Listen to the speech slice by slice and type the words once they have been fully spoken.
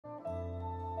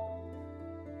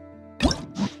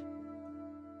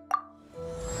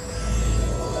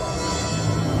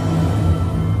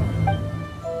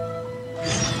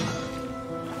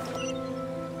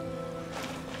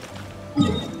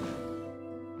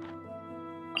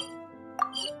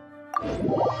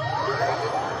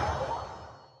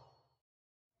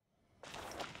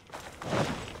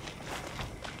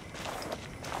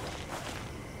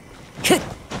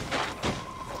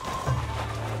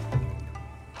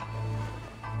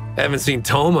Haven't seen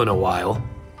Thoma in a while.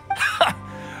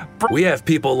 We have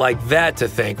people like that to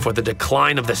thank for the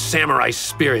decline of the samurai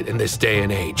spirit in this day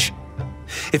and age.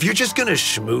 If you're just gonna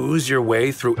schmooze your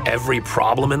way through every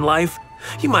problem in life,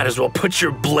 you might as well put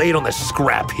your blade on the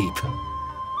scrap heap.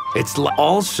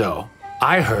 Also,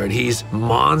 I heard he's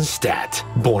Mondstadt,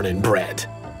 born and bred.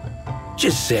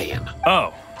 Just saying.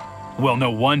 Oh, well,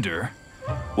 no wonder.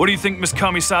 What do you think Miss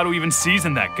Kamisato even sees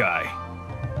in that guy?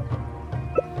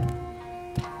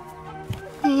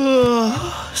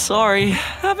 Sorry,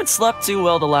 haven't slept too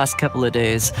well the last couple of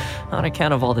days, on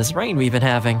account of all this rain we've been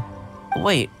having.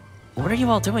 Wait, what are you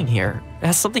all doing here?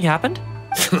 Has something happened?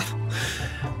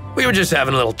 We were just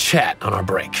having a little chat on our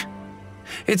break.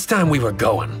 It's time we were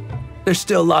going. There's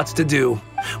still lots to do.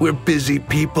 We're busy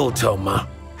people, Thoma.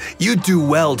 You do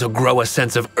well to grow a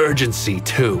sense of urgency,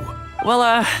 too.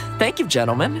 Well, thank you,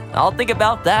 gentlemen. I'll think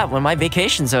about that when my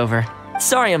vacation's over.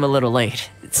 Sorry I'm a little late.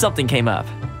 Something came up.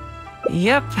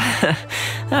 Yep,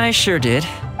 I sure did.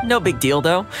 No big deal,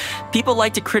 though. People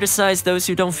like to criticize those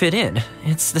who don't fit in.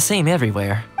 It's the same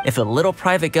everywhere. If a little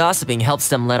private gossiping helps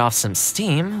them let off some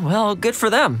steam, well, good for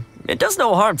them. It does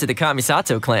no harm to the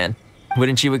Kamisato clan.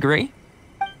 Wouldn't you agree?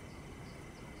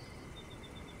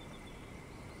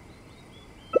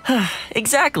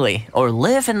 Exactly. Or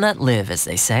live and let live, as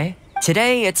they say.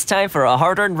 Today, it's time for a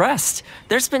hard-earned rest.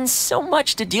 There's been so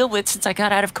much to deal with since I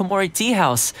got out of Komori Tea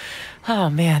House.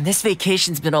 Oh man, this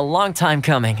vacation's been a long time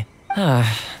coming.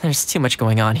 There's too much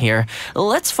going on here.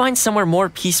 Let's find somewhere more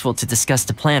peaceful to discuss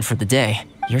the plan for the day.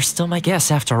 You're still my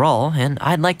guest after all, and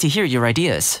I'd like to hear your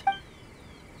ideas.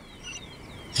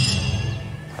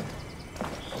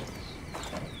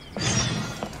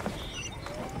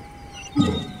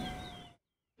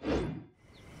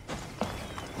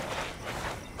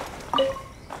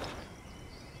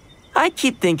 I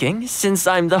keep thinking, since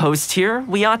I'm the host here,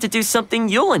 we ought to do something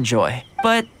you'll enjoy.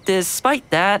 But despite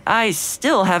that, I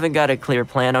still haven't got a clear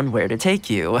plan on where to take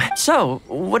you. So,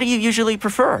 what do you usually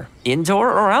prefer? Indoor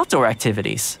or outdoor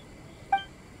activities?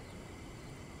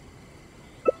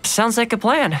 Sounds like a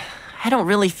plan. I don't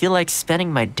really feel like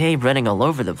spending my day running all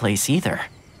over the place either.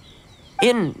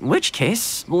 In which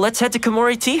case, let's head to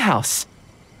Komori Tea House.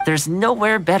 There's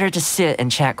nowhere better to sit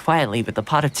and chat quietly with a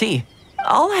pot of tea.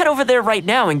 I'll head over there right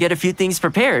now and get a few things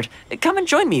prepared. Come and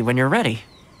join me when you're ready.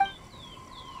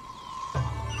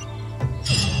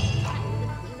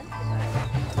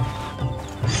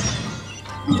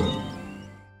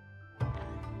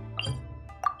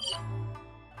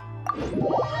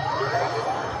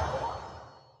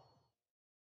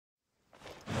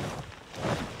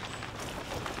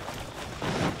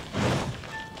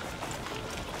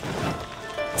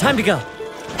 Time to go.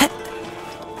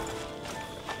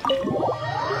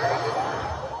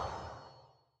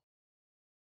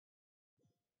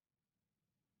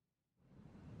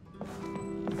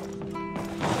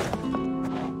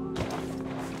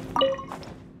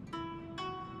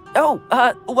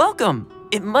 Oh, welcome.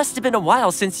 It must have been a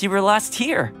while since you were last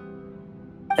here.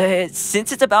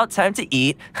 Since it's about time to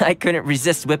eat, I couldn't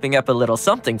resist whipping up a little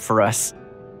something for us.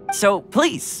 So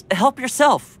please, help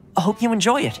yourself. I hope you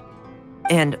enjoy it.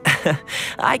 And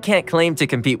I can't claim to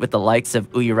compete with the likes of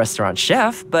Ouya Restaurant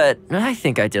Chef, but I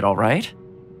think I did all right.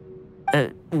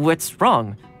 What's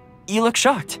wrong? You look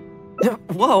shocked.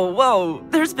 Whoa,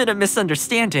 there's been a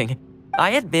misunderstanding.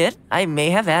 I admit, I may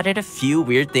have added a few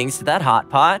weird things to that hot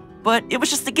pot, but it was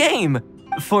just a game.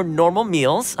 For normal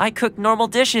meals, I cook normal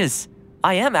dishes.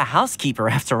 I am a housekeeper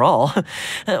after all.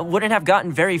 Wouldn't have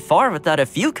gotten very far without a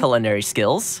few culinary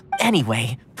skills.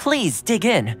 Anyway, please dig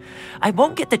in. I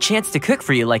won't get the chance to cook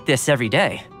for you like this every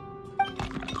day.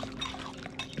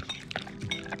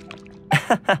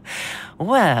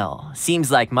 Well, seems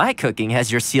like my cooking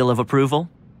has your seal of approval.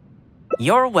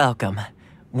 You're welcome.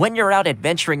 When you're out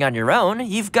adventuring on your own,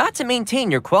 you've got to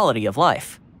maintain your quality of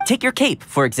life. Take your cape,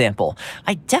 for example.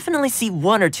 I definitely see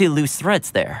 1 or 2 loose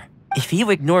threads there. If you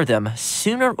ignore them,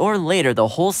 sooner or later the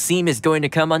whole seam is going to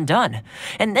come undone,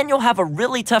 and then you'll have a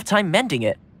really tough time mending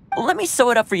it. Let me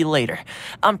sew it up for you later.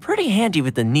 I'm pretty handy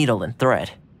with the needle and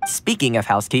thread. Speaking of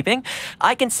housekeeping,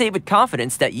 I can say with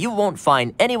confidence that you won't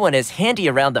find anyone as handy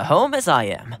around the home as I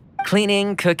am.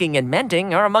 Cleaning, cooking, and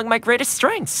mending are among my greatest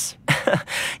strengths.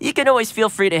 You can always feel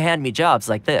free to hand me jobs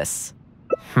like this.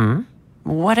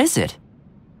 What is it?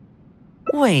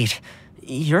 Wait,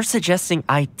 you're suggesting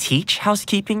I teach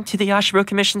housekeeping to the Ashiro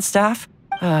Commission staff?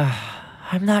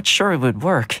 I'm not sure it would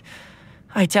work.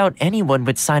 I doubt anyone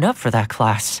would sign up for that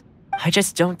class. I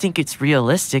just don't think it's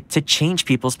realistic to change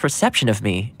people's perception of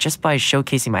me just by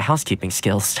showcasing my housekeeping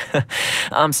skills.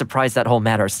 I'm surprised that whole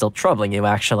matter is still troubling you,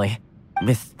 actually.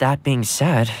 With that being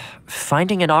said,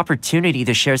 finding an opportunity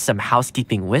to share some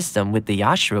housekeeping wisdom with the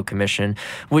Yashiro Commission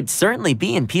would certainly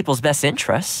be in people's best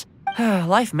interests.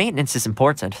 Life maintenance is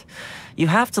important. You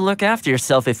have to look after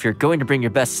yourself if you're going to bring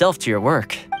your best self to your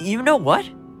work. You know what?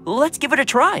 Let's give it a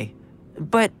try.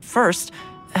 But first,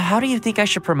 how do you think I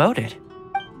should promote it?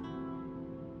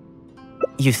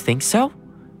 You think so?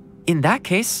 In that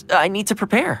case, I need to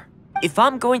prepare. If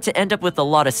I'm going to end up with a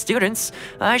lot of students,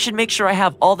 I should make sure I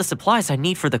have all the supplies I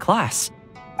need for the class.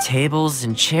 Tables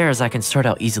and chairs I can sort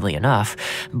out easily enough,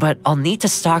 but I'll need to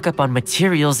stock up on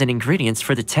materials and ingredients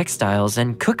for the textiles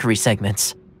and cookery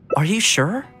segments. Are you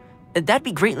sure? That'd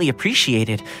be greatly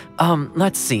appreciated.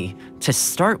 Let's see. To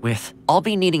start with, I'll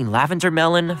be needing lavender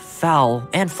melon, fowl,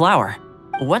 and flour.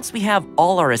 Once we have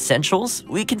all our essentials,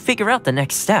 we can figure out the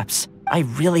next steps. I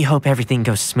really hope everything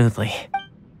goes smoothly.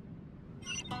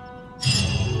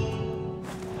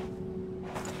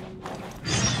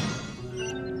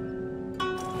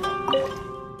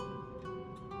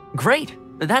 Great!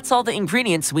 That's all the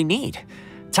ingredients we need.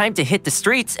 Time to hit the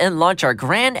streets and launch our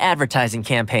grand advertising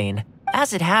campaign.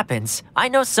 As it happens, I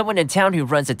know someone in town who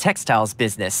runs a textiles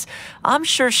business. I'm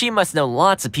sure she must know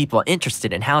lots of people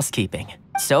interested in housekeeping.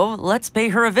 So let's pay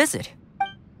her a visit.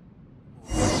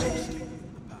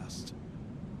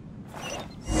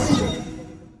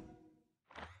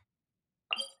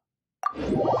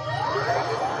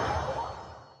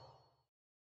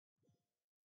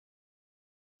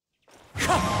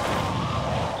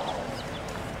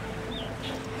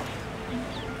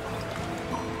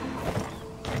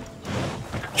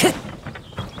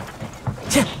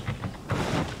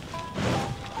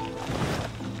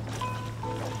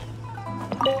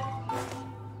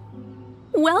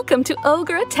 Welcome to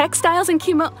Ogre Textiles and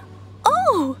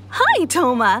Oh, hi,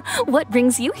 Thoma. What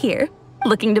brings you here?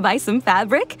 Looking to buy some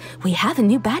fabric? We have a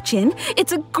new batch in.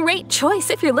 It's a great choice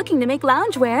if you're looking to make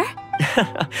loungewear.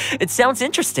 It sounds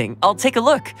interesting. I'll take a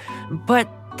look. But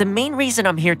the main reason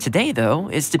I'm here today, though,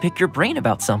 is to pick your brain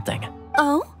about something.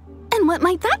 Oh? And what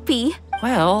might that be?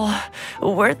 Well,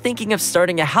 we're thinking of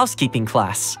starting a housekeeping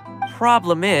class.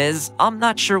 Problem is, I'm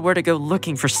not sure where to go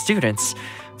looking for students.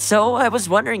 So I was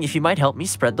wondering if you might help me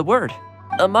spread the word.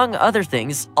 Among other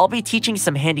things, I'll be teaching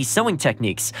some handy sewing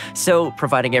techniques, so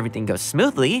providing everything goes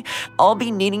smoothly, I'll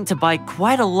be needing to buy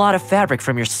quite a lot of fabric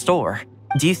from your store.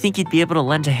 Do you think you'd be able to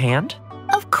lend a hand?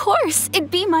 Of course,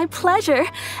 it'd be my pleasure.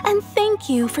 And thank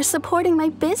you for supporting my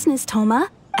business, Thoma.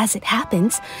 As it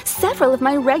happens, several of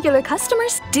my regular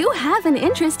customers do have an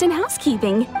interest in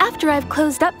housekeeping. After I've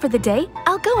closed up for the day,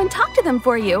 I'll go and talk to them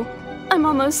for you. I'm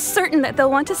almost certain that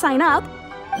they'll want to sign up.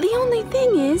 The only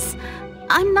thing is,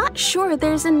 I'm not sure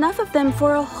there's enough of them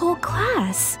for a whole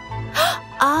class.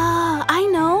 Ah, I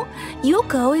know.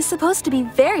 Yuko is supposed to be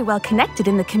very well connected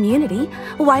in the community.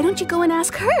 Why don't you go and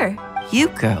ask her?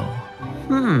 Yuko?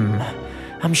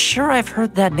 I'm sure I've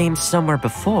heard that name somewhere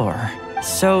before.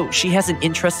 So she has an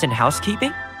interest in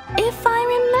housekeeping? If I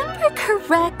remember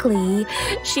correctly,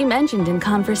 she mentioned in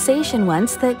conversation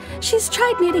once that she's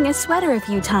tried knitting a sweater a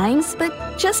few times,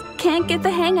 but just can't get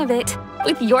the hang of it.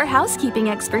 With your housekeeping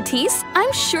expertise,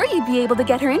 I'm sure you'd be able to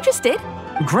get her interested.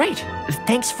 Great!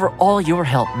 Thanks for all your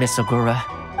help, Miss Ogura.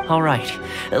 All right,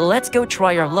 let's go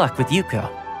try our luck with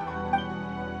Yuko.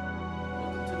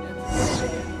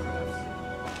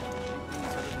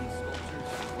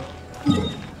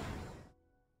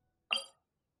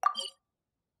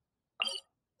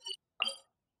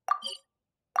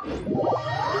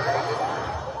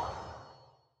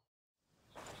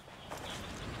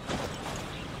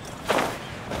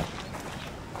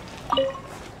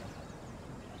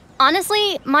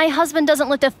 Honestly, my husband doesn't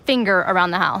lift a finger around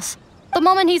the house. The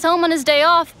moment he's home on his day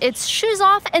off, it's shoes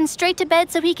off and straight to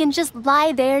bed so he can just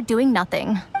lie there doing nothing.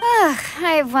 Ugh,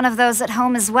 I have one of those at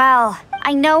home as well.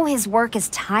 I know his work is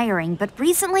tiring, but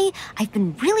recently I've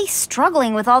been really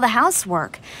struggling with all the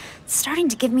housework. It's starting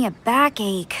to give me a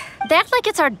backache. They act like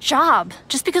it's our job,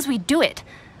 just because we do it.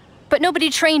 But nobody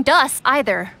trained us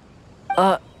either.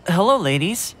 Hello,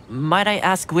 ladies. Might I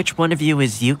ask which one of you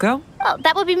is Yuko? Oh,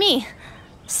 that would be me.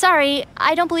 Sorry,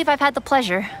 I don't believe I've had the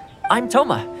pleasure. I'm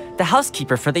Thoma, the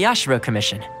housekeeper for the Yashiro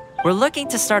Commission. We're looking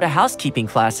to start a housekeeping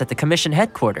class at the Commission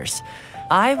headquarters.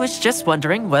 I was just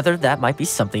wondering whether that might be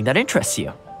something that interests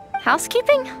you.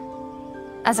 Housekeeping?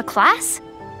 As a class?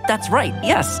 That's right,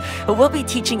 yes. We'll be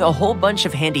teaching a whole bunch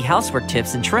of handy housework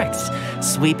tips and tricks.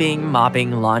 Sweeping,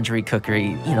 mopping, laundry,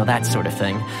 cookery, that sort of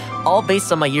thing. All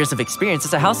based on my years of experience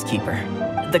as a housekeeper.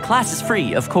 The class is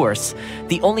free, of course.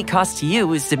 The only cost to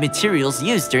you is the materials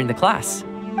used during the class.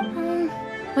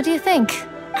 What do you think?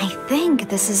 I think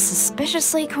this is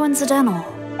suspiciously coincidental.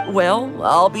 Well,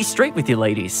 I'll be straight with you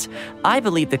ladies. I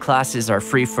believe the classes are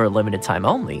free for a limited time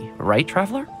only, right,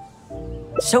 Traveler?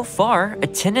 So far,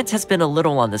 attendance has been a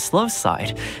little on the slow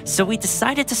side, so we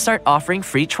decided to start offering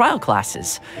free trial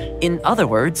classes. In other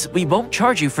words, we won't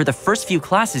charge you for the first few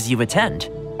classes you attend.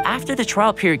 After the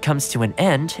trial period comes to an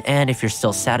end, and if you're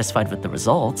still satisfied with the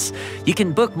results, you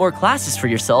can book more classes for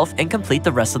yourself and complete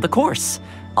the rest of the course.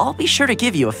 I'll be sure to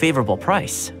give you a favorable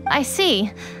price. I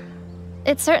see.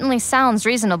 It certainly sounds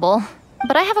reasonable.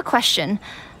 But I have a question.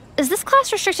 Is this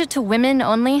class restricted to women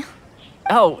only?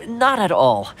 Oh, not at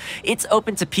all. It's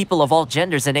open to people of all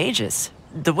genders and ages.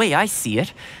 The way I see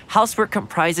it, housework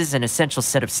comprises an essential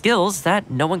set of skills that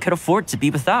no one could afford to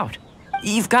be without.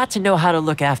 You've got to know how to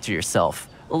look after yourself.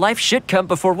 Life should come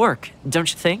before work,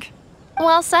 don't you think?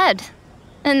 Well said.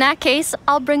 In that case,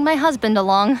 I'll bring my husband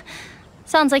along.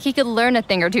 Sounds like he could learn a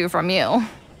thing or two from you.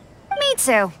 Me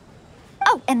too.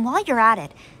 Oh, and while you're at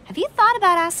it, have you thought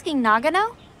about asking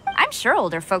Nagano? I'm sure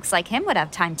older folks like him would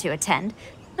have time to attend.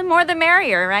 The more the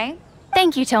merrier, right?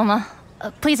 Thank you, Thoma.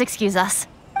 Please excuse us.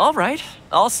 All right,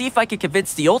 I'll see if I can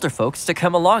convince the older folks to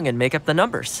come along and make up the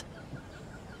numbers.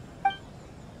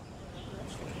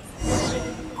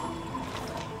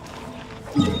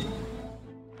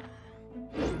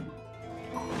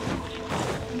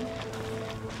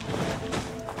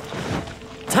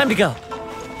 Time to go.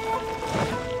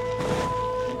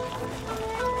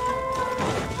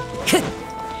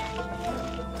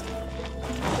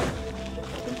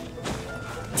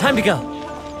 Time to go.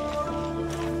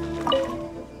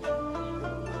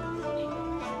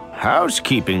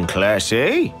 Housekeeping class,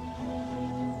 eh?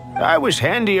 I was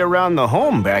handy around the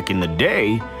home back in the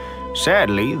day.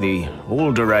 Sadly, the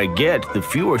older I get, the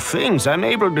fewer things I'm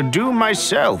able to do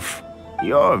myself.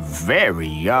 You're very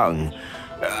young.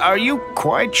 Are you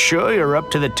quite sure you're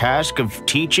up to the task of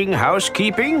teaching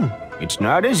housekeeping? It's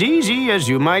not as easy as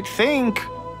you might think.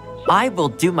 I will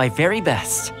do my very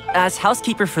best. As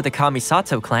housekeeper for the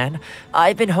Kamisato clan,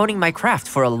 I've been honing my craft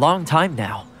for a long time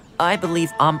now. I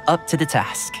believe I'm up to the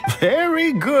task.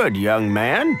 Very good, young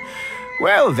man.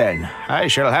 Well then, I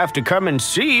shall have to come and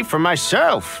see for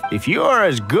myself. If you're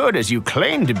as good as you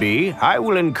claim to be, I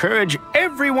will encourage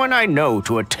everyone I know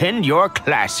to attend your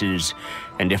classes.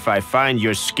 And if I find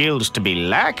your skills to be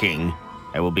lacking,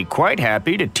 I will be quite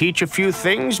happy to teach a few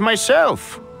things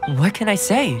myself. What can I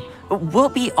say? We'll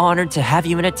be honored to have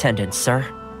you in attendance, sir.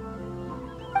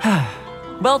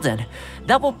 Well then,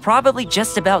 that will probably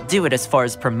just about do it as far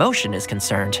as promotion is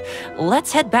concerned.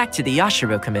 Let's head back to the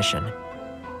Yashiro Commission.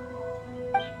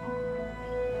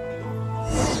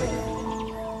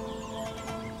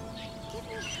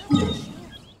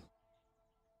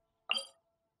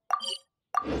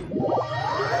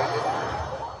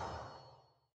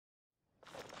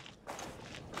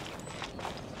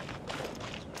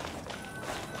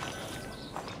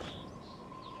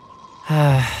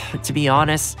 To be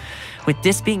honest, with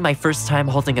this being my first time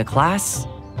holding a class,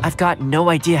 I've got no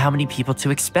idea how many people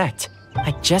to expect.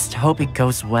 I just hope it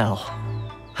goes well.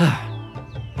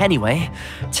 Anyway,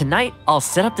 tonight I'll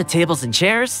set up the tables and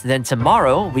chairs, then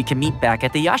tomorrow we can meet back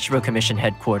at the Yashiro Commission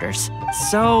headquarters.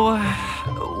 So,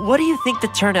 what do you think the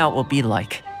turnout will be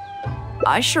like?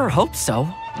 I sure hope so.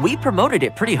 We promoted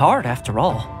it pretty hard after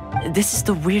all. This is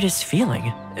the weirdest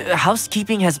feeling.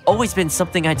 Housekeeping has always been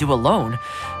something I do alone,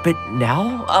 but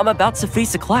now I'm about to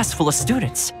face a class full of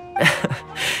students.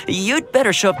 You'd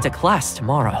better show up to class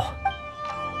tomorrow.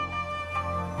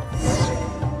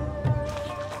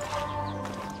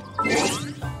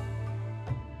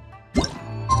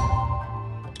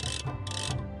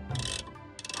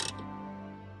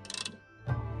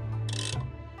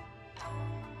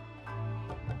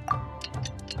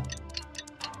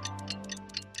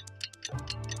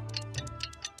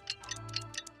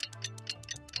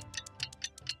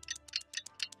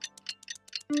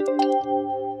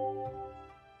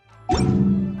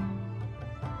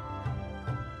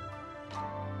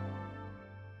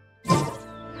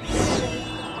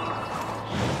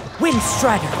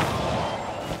 Windstrider!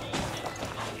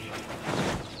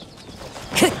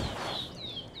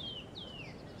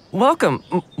 Welcome,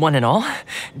 one and all.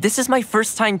 This is my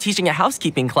first time teaching a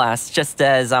housekeeping class, just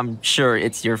as I'm sure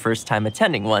it's your first time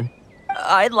attending one.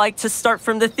 I'd like to start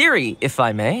from the theory, if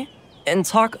I may, and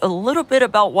talk a little bit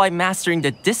about why mastering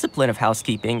the discipline of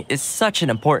housekeeping is such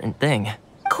an important thing.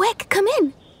 Quick, come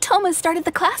in. Thoma started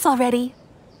the class already.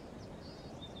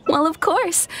 Well, of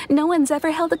course. No one's ever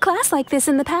held a class like this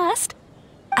in the past.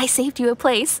 I saved you a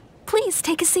place. Please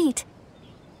take a seat.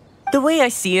 The way I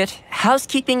see it,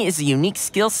 housekeeping is a unique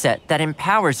skill set that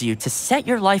empowers you to set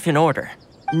your life in order.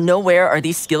 Nowhere are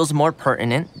these skills more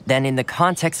pertinent than in the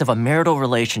context of a marital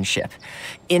relationship.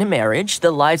 In a marriage,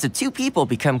 the lives of two people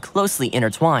become closely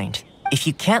intertwined. If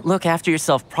you can't look after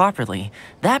yourself properly,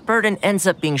 that burden ends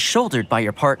up being shouldered by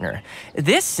your partner.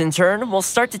 This, in turn, will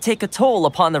start to take a toll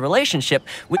upon the relationship.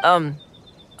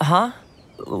 Huh?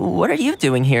 What are you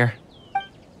doing here?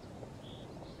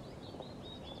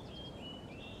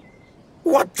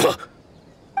 What the?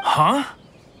 Huh?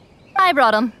 I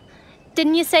brought him.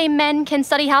 Didn't you say men can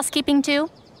study housekeeping too?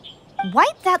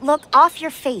 Wipe that look off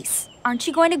your face. Aren't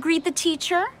you going to greet the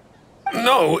teacher?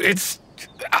 No, it's...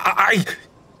 I...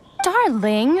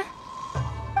 Darling.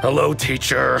 Hello,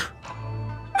 teacher.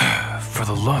 For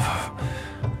the love of...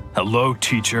 Hello,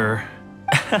 teacher.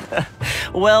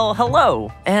 Well,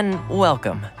 hello, and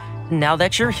welcome. Now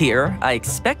that you're here, I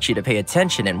expect you to pay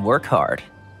attention and work hard.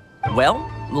 Well,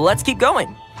 let's keep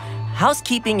going.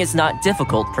 Housekeeping is not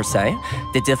difficult per se.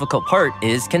 The difficult part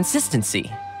is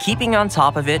consistency, keeping on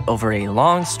top of it over a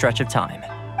long stretch of time.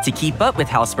 To keep up with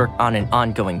housework on an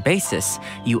ongoing basis,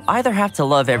 you either have to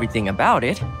love everything about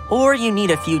it, or you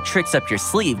need a few tricks up your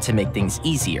sleeve to make things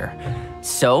easier.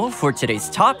 So, for today's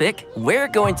topic, we're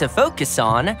going to focus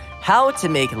on how to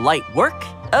make light work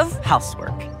of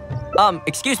housework.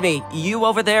 Excuse me, you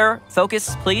over there,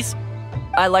 focus, please.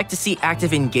 I like to see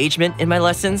active engagement in my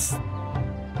lessons.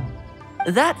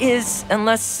 That is,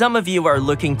 unless some of you are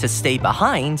looking to stay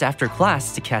behind after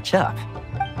class to catch up.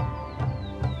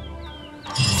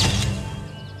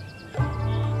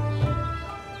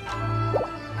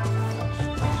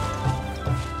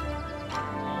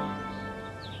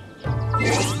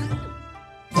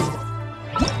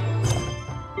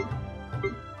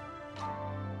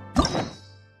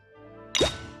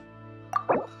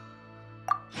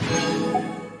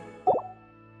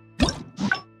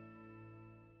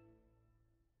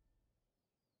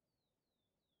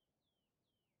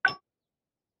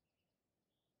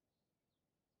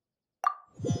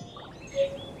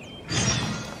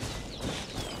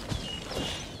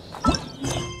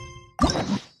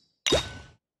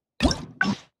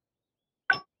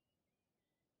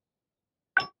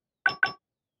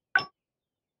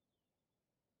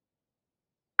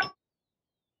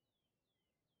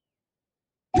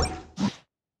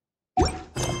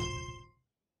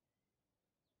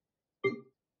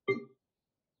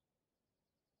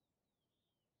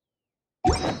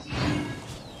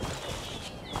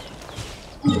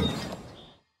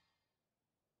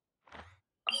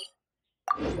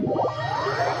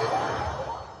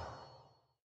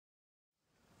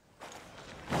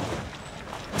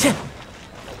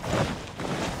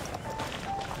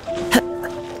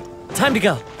 Time to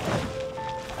go.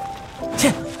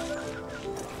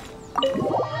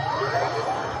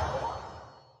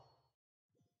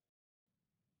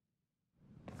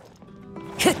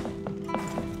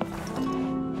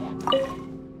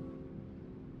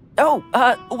 Oh,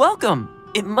 welcome.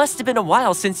 It must have been a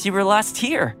while since you were last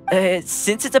here.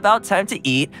 Since it's about time to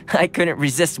eat, I couldn't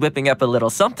resist whipping up a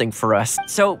little something for us.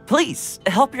 So please,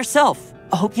 help yourself.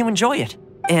 I hope you enjoy it.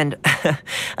 And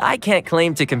I can't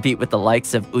claim to compete with the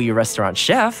likes of Ouya Restaurant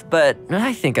Chef, but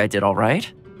I think I did all right.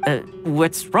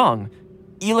 What's wrong?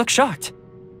 You look shocked.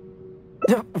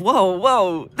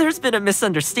 Whoa, there's been a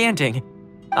misunderstanding.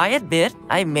 I admit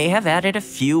I may have added a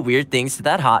few weird things to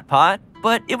that hot pot,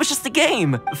 but it was just a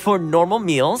game. For normal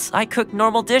meals, I cook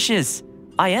normal dishes.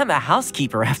 I am a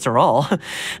housekeeper after all.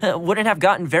 Wouldn't have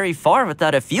gotten very far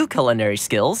without a few culinary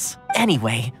skills.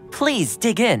 Anyway, please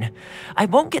dig in. I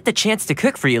won't get the chance to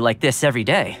cook for you like this every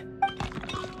day.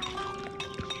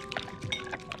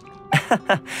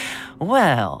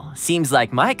 Well, seems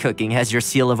like my cooking has your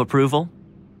seal of approval.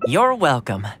 You're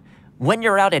welcome. When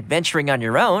you're out adventuring on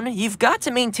your own, you've got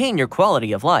to maintain your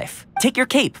quality of life. Take your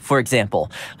cape, for example.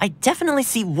 I definitely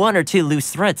see one or two loose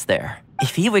threads there.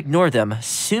 If you ignore them,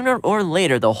 sooner or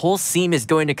later the whole seam is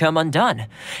going to come undone,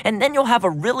 and then you'll have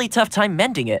a really tough time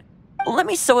mending it. Let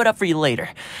me sew it up for you later.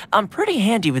 I'm pretty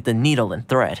handy with the needle and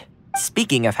thread.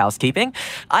 Speaking of housekeeping,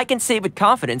 I can say with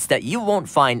confidence that you won't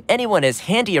find anyone as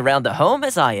handy around the home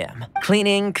as I am.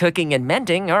 Cleaning, cooking, and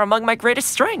mending are among my greatest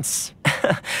strengths.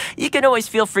 You can always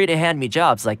feel free to hand me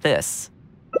jobs like this.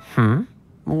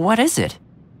 What is it?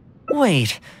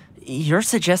 Wait, you're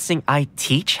suggesting I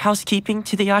teach housekeeping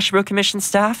to the Ashiro Commission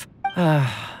staff?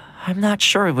 I'm not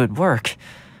sure it would work.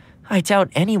 I doubt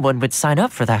anyone would sign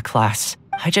up for that class.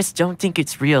 I just don't think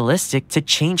it's realistic to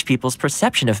change people's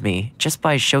perception of me just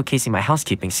by showcasing my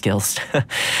housekeeping skills.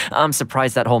 I'm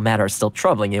surprised that whole matter is still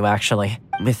troubling you, actually.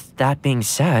 With that being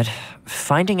said,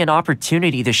 finding an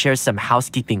opportunity to share some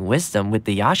housekeeping wisdom with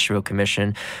the Yashiro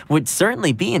Commission would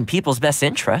certainly be in people's best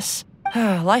interests.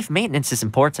 Life maintenance is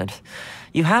important.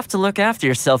 You have to look after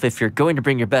yourself if you're going to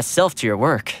bring your best self to your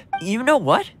work. You know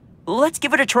what? Let's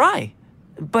give it a try.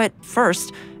 But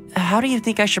first, how do you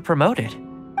think I should promote it?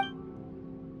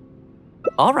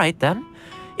 Alright then.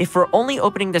 If we're only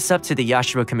opening this up to the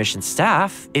Yashiro Commission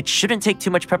staff, it shouldn't take too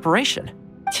much preparation.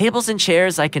 Tables and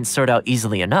chairs I can sort out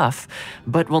easily enough,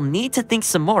 but we'll need to think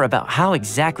some more about how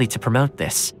exactly to promote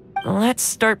this. Let's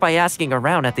start by asking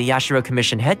around at the Yashiro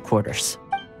Commission headquarters.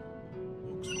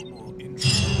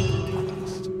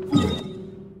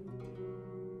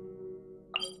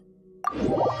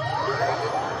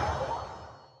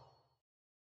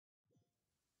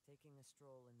 Taking a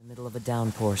stroll in the middle of a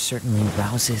downpour certainly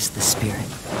rouses the spirit.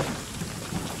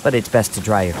 But it's best to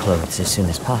dry your clothes as soon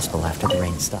as possible after the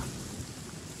rain stops.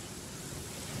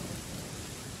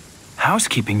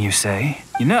 Housekeeping, you say?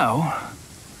 You know,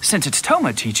 since it's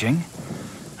Thoma teaching,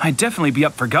 I'd definitely be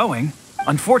up for going.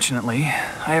 Unfortunately,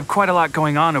 I have quite a lot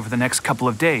going on over the next couple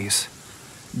of days.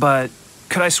 But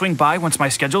could I swing by once my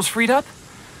schedule's freed up?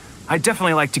 I'd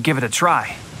definitely like to give it a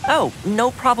try. Oh,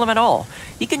 no problem at all.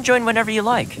 You can join whenever you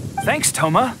like. Thanks,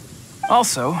 Thoma.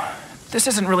 Also, this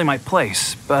isn't really my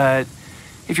place, but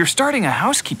if you're starting a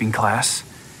housekeeping class,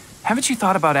 haven't you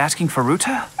thought about asking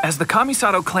Furuta? As the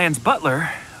Kamisato clan's butler,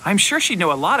 I'm sure she'd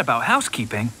know a lot about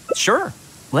housekeeping. Sure.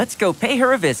 Let's go pay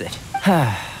her a visit.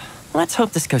 Let's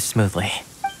hope this goes smoothly.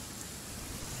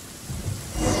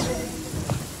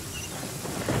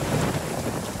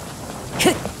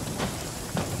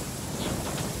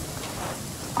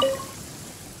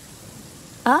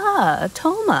 Ah,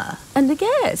 Thoma, and a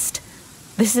guest.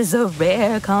 This is a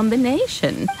rare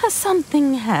combination. Has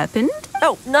something happened?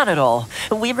 Oh, not at all.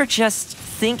 We were just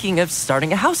thinking of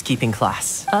starting a housekeeping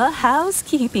class. A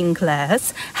housekeeping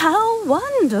class? How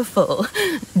wonderful!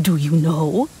 Do you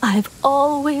know, I've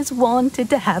always wanted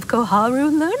to have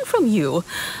Koharu learn from you.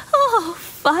 Oh,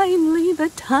 finally the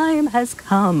time has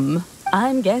come.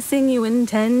 I'm guessing you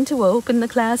intend to open the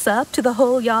class up to the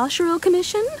whole Yashiro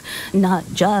Commission? Not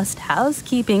just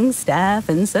housekeeping staff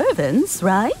and servants,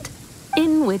 right?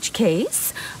 In which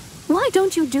case, why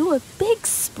don't you do a big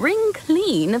spring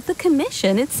clean of the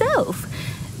commission itself?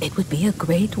 It would be a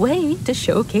great way to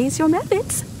showcase your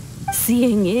methods.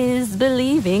 Seeing is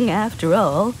believing, after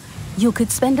all. You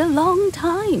could spend a long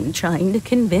time trying to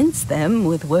convince them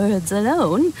with words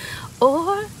alone,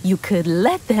 or you could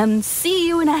let them see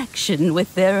you in action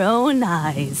with their own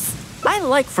eyes. I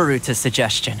like Furuta's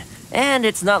suggestion, and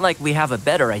it's not like we have a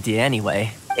better idea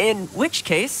anyway. In which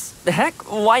case, heck,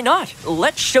 why not?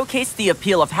 Let's showcase the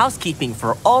appeal of housekeeping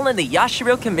for all in the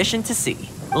Yashiro Commission to see.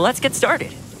 Let's get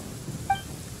started.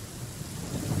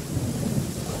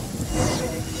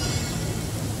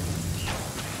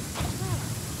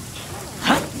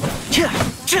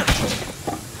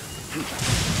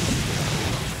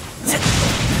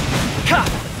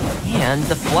 And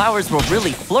the flowers will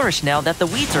really flourish now that the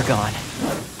weeds are gone.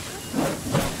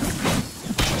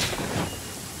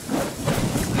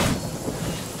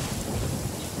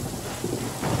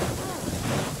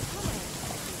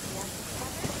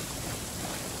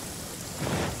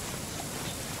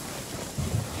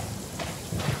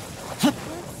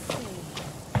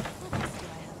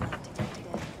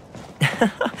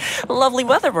 Lovely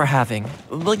weather we're having.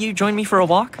 Will you join me for a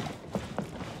walk?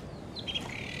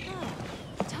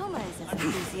 Thoma is as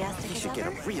enthusiastic He should get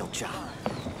a real job.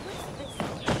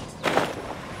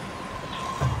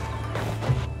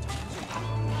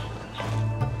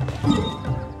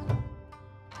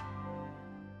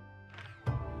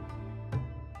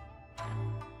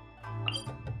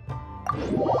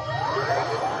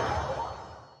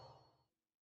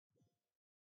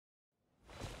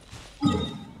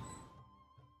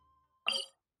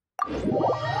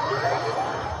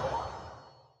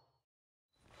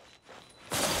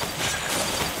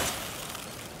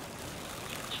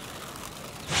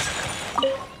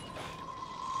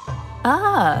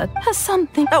 Ah, has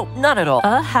something... Oh, not at all.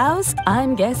 A house,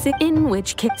 I'm guessing, in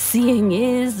which case seeing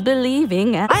is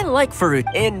believing. I like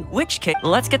Furuta. In which case,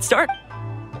 let's get started.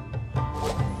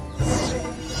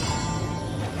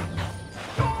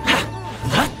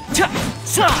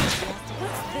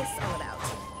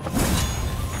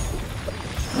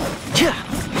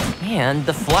 And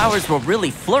the flowers will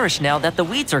really flourish now that the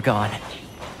weeds are gone.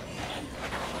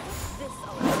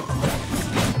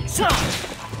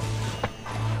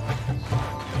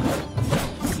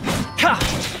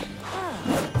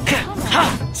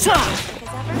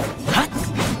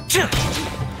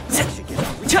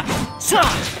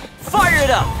 Fire it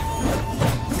up!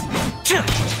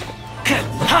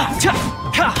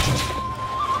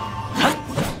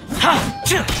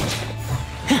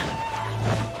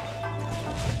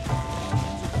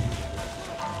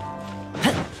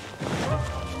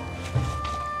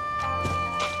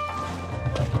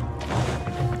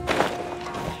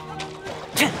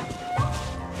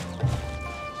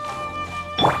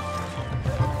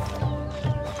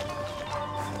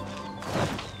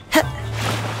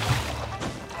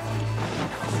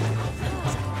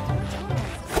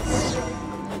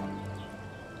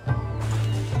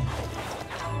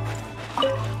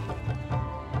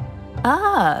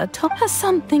 Ah, Thoma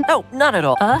something. Oh, not at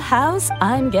all. A house,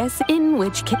 I'm guessing, in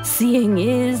which case seeing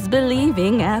is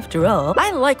believing after all. I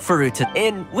like Furuta,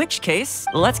 in which case,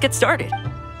 let's get started.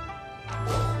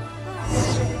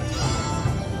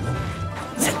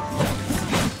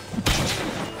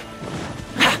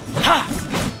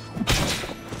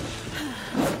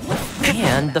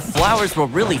 And the flowers will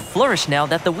really flourish now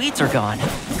that the weeds are gone.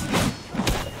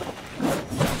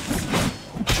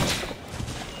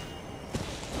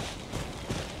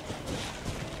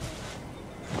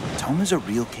 Thoma's a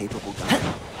real capable guy.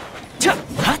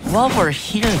 While we're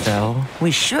here, though,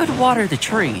 we should water the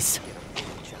trees.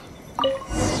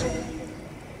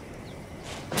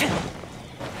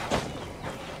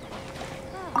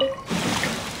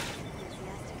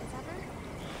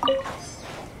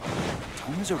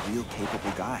 Thoma's a real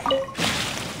capable guy.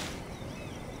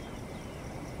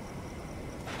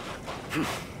 Should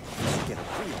get a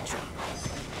real job.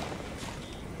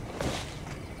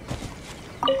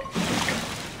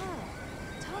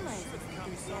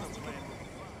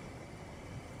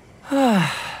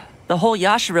 The whole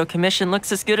Yashiro commission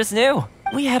looks as good as new.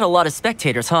 We had a lot of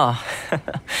spectators, huh?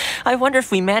 I wonder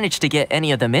if we managed to get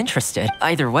any of them interested.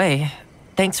 Either way,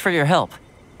 thanks for your help.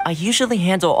 I usually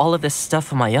handle all of this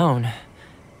stuff on my own,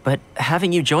 but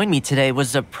having you join me today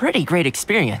was a pretty great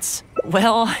experience.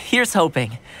 Well, here's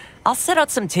hoping. I'll set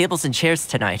out some tables and chairs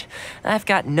tonight. I've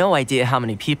got no idea how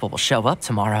many people will show up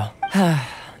tomorrow.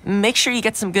 Make sure you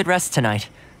get some good rest tonight.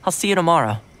 I'll see you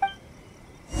tomorrow.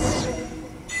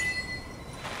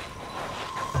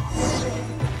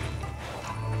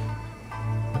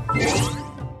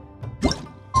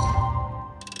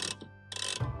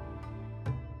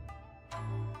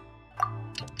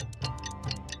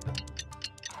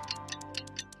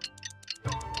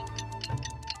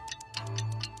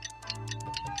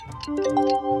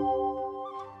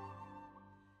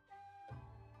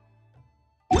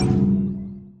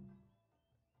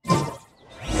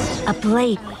 A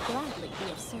blade.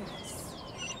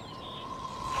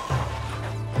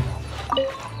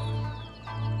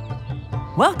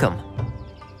 Welcome.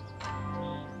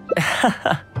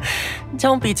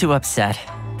 Don't be too upset.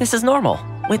 This is normal.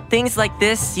 With things like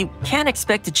this, you can't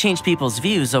expect to change people's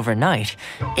views overnight.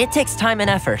 It takes time and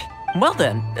effort. Well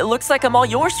then, it looks like I'm all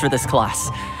yours for this class.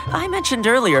 I mentioned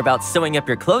earlier about sewing up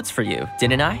your clothes for you,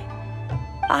 didn't I?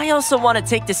 I also want to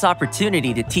take this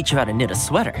opportunity to teach you how to knit a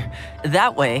sweater.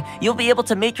 That way, you'll be able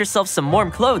to make yourself some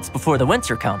warm clothes before the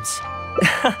winter comes.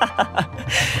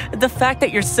 The fact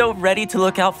that you're so ready to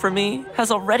look out for me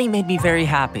has already made me very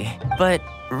happy. But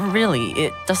really,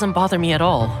 it doesn't bother me at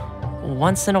all.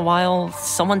 Once in a while,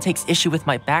 someone takes issue with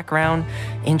my background,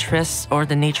 interests, or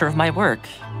the nature of my work.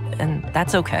 And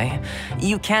that's okay.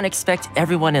 You can't expect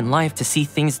everyone in life to see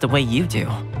things the way you do.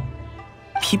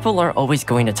 People are always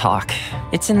going to talk.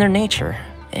 It's in their nature,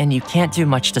 and you can't do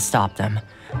much to stop them.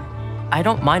 I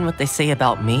don't mind what they say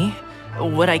about me.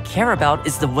 What I care about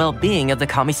is the well-being of the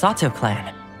Kamisato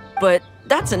clan. But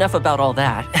that's enough about all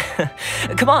that.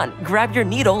 Come on, grab your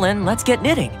needle and let's get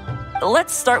knitting.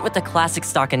 Let's start with the classic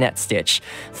stockinette stitch.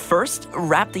 First,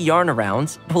 wrap the yarn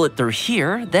around, pull it through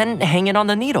here, then hang it on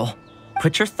the needle.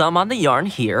 Put your thumb on the yarn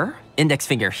here, index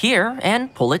finger here,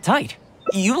 and pull it tight.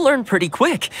 You learn pretty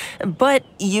quick, but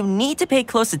you need to pay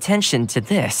close attention to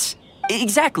this.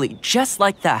 Exactly, just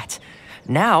like that.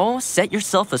 Now, set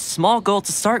yourself a small goal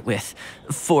to start with.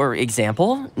 For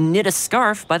example, knit a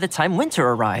scarf by the time winter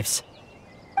arrives.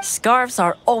 Scarves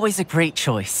are always a great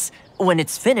choice. When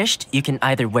it's finished, you can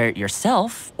either wear it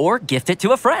yourself or gift it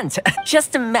to a friend.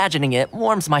 Just imagining it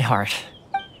warms my heart.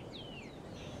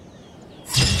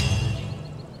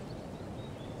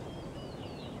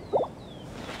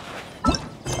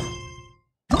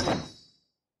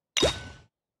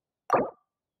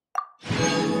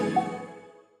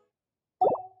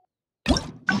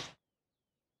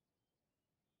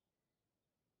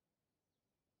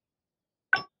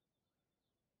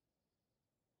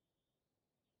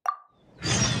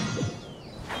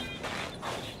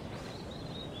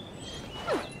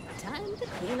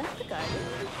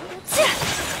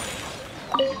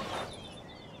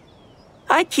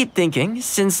 I I keep thinking,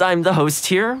 since I'm the host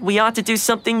here, we ought to do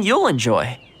something you'll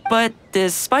enjoy. But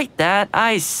despite that,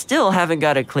 I still haven't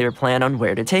got a clear plan on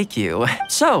where to take you.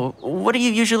 So, what do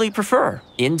you usually prefer?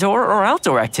 Indoor or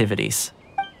outdoor activities?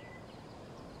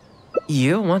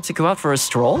 You want to go out for a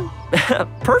stroll?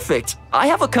 Perfect! I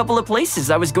have a couple of places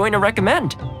I was going to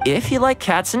recommend. If you like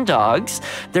cats and dogs,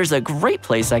 there's a great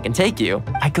place I can take you.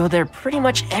 I go there pretty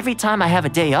much every time I have a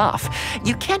day off.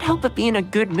 You can't help but be in a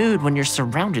good mood when you're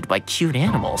surrounded by cute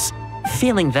animals.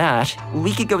 Feeling that,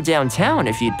 we could go downtown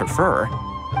if you'd prefer.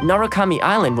 Narukami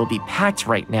Island will be packed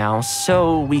right now,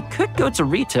 so we could go to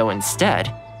Rito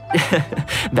instead.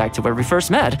 Back to where we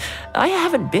first met. I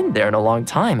haven't been there in a long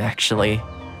time, actually.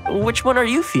 Which one are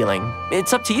you feeling?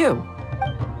 It's up to you.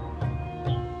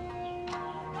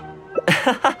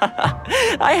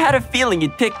 I had a feeling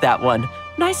you'd pick that one.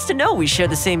 Nice to know we share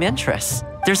the same interests.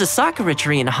 There's a sakura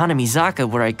tree in Hanamizaka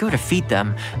where I go to feed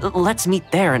them. Let's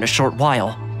meet there in a short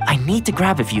while. I need to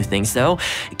grab a few things, though.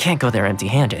 Can't go there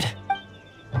empty-handed.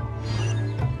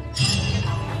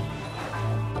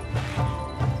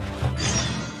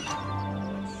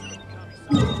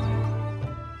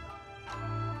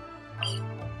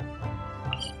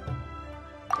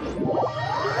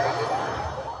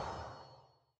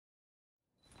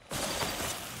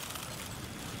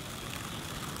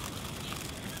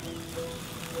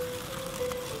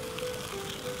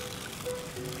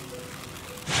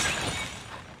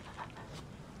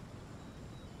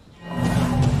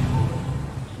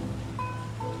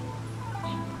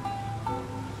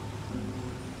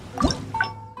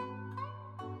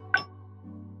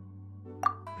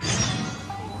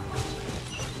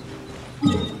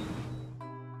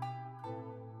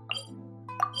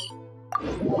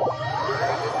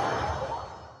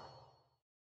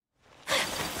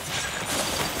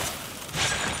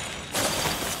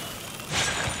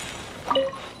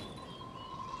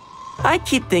 I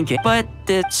keep thinking, but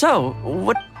so,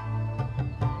 what?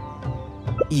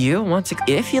 You want to,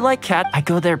 if you like cat, I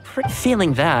go there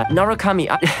feeling that. Narukami,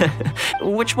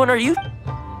 which one are you?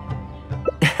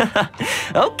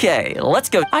 Okay, let's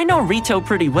go. I know Rito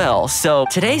pretty well, so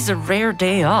today's a rare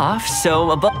day off,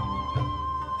 so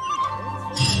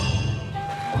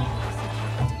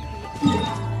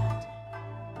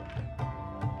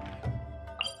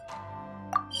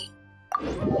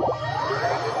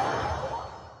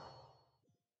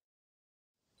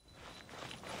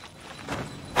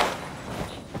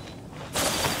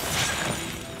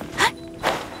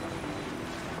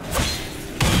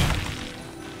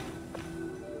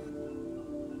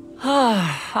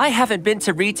I haven't been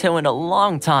to Rito in a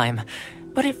long time,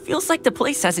 but it feels like the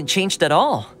place hasn't changed at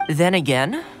all. Then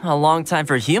again, a long time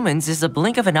for humans is a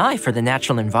blink of an eye for the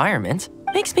natural environment.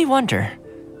 Makes me wonder,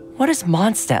 what is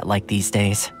Mondstadt like these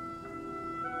days?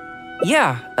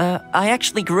 Yeah, I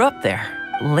actually grew up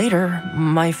there. Later,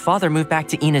 my father moved back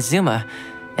to Inazuma,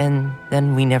 and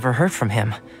then we never heard from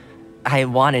him. I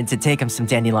wanted to take him some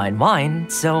dandelion wine,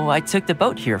 so I took the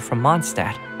boat here from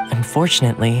Mondstadt.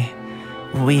 Unfortunately,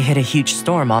 we hit a huge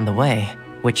storm on the way,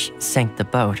 which sank the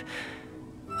boat.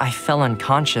 I fell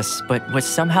unconscious, but was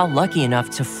somehow lucky enough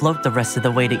to float the rest of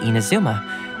the way to Inazuma,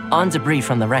 on debris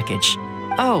from the wreckage.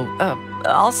 Oh,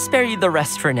 I'll spare you the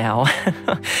rest for now.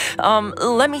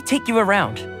 Let me take you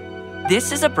around.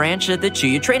 This is a branch of the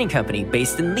Chuyu Trading Company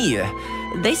based in Liu.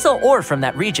 They sell ore from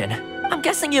that region. I'm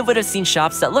guessing you would have seen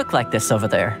shops that look like this over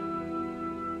there.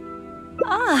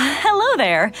 Ah, hello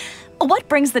there. What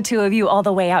brings the two of you all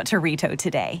the way out to Rito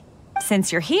today?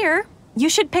 Since you're here, you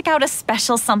should pick out a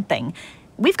special something.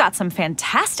 We've got some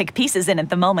fantastic pieces in at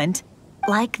the moment.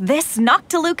 Like this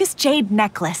Noctilucus jade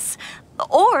necklace.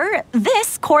 Or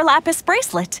this core lapis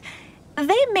bracelet.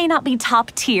 They may not be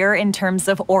top tier in terms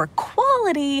of ore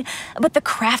quality, but the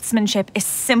craftsmanship is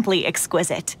simply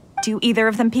exquisite. Do either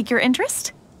of them pique your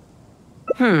interest?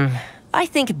 I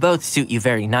think both suit you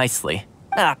very nicely.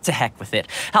 Ah, to heck with it.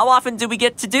 How often do we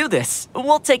get to do this?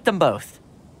 We'll take them both.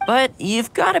 But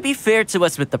you've got to be fair to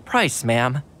us with the price,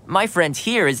 ma'am. My friend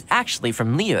here is actually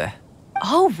from Liu.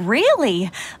 Oh, really?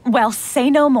 Well, say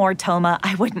no more, Thoma.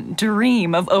 I wouldn't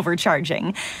dream of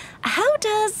overcharging. How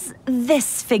does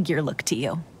this figure look to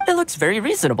you? It looks very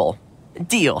reasonable.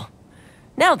 Deal.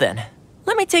 Now then,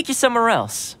 let me take you somewhere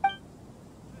else.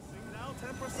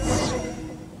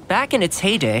 Back in its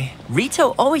heyday,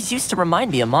 Rito always used to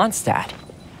remind me of Mondstadt.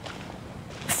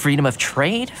 Freedom of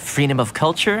trade, freedom of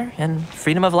culture, and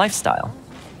freedom of lifestyle.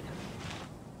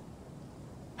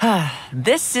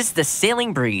 This is the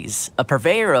Sailing Breeze, a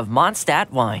purveyor of Mondstadt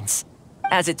wines.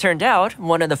 As it turned out,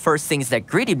 one of the first things that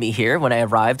greeted me here when I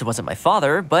arrived wasn't my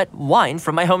father, but wine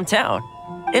from my hometown.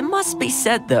 It must be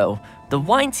said, though, the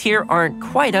wines here aren't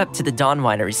quite up to the Dawn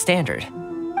Winery standard.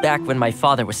 Back when my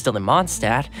father was still in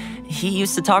Mondstadt, he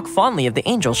used to talk fondly of the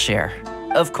angel share.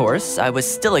 Of course, I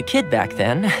was still a kid back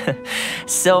then,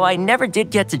 so I never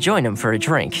did get to join him for a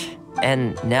drink.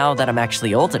 And now that I'm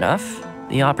actually old enough,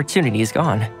 the opportunity is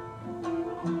gone.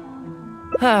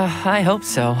 I hope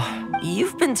so.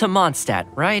 You've been to Mondstadt,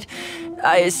 right?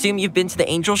 I assume you've been to the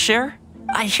angel share?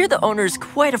 I hear the owner's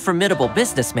quite a formidable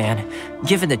businessman.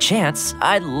 Given the chance,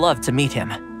 I'd love to meet him.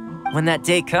 When that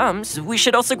day comes, we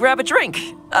should also grab a drink.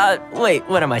 Wait,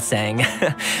 what am I saying?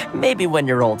 Maybe when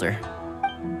you're older.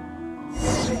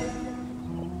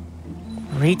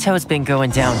 Rito's been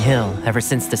going downhill ever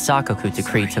since the Sakoku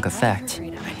decree took effect.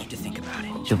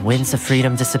 The winds of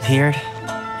freedom disappeared,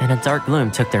 and a dark gloom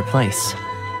took their place.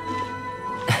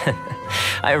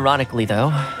 Ironically,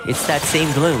 though, it's that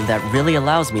same gloom that really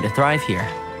allows me to thrive here.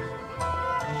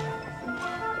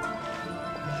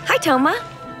 Hi, Thoma.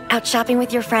 Out shopping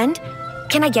with your friend?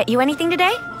 Can I get you anything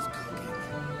today?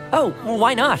 Oh,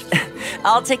 why not?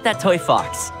 I'll take that toy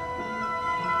fox.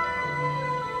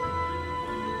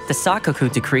 The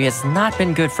Sakoku decree has not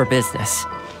been good for business.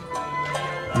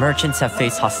 Merchants have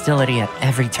faced hostility at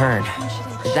every turn.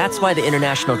 That's why the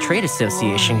International Trade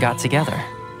Association got together.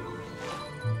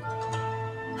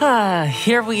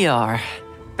 Here we are.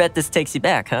 Bet this takes you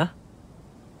back, huh?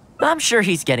 I'm sure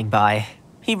he's getting by.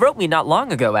 He wrote me not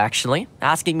long ago, actually,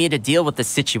 asking me to deal with the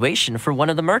situation for one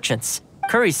of the merchants.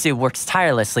 Kurisu works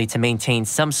tirelessly to maintain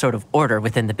some sort of order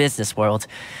within the business world,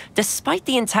 despite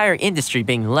the entire industry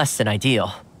being less than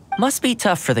ideal. Must be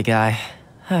tough for the guy.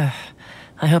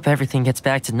 I hope everything gets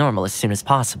back to normal as soon as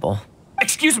possible.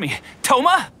 Excuse me,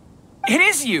 Thoma? It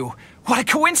is you! What a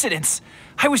coincidence!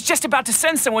 I was just about to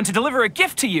send someone to deliver a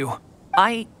gift to you.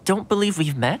 I don't believe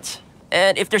we've met.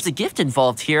 And if there's a gift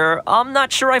involved here, I'm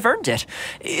not sure I've earned it.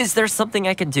 Is there something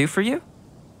I can do for you?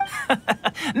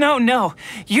 No,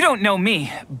 you don't know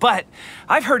me, but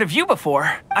I've heard of you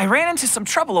before. I ran into some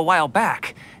trouble a while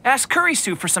back, asked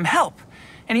Kurisu for some help,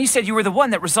 and he said you were the one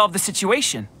that resolved the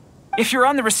situation. If you're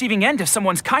on the receiving end of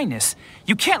someone's kindness,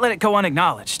 you can't let it go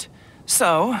unacknowledged.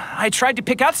 So, I tried to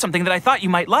pick out something that I thought you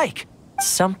might like.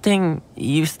 Something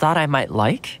you thought I might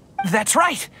like? That's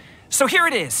right! So here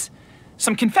it is.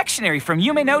 Some confectionery from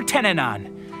Yume no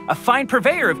Tenenan, a fine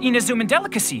purveyor of Inazuman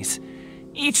delicacies.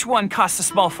 Each one costs a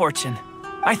small fortune.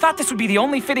 I thought this would be the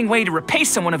only fitting way to repay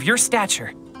someone of your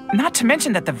stature. Not to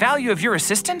mention that the value of your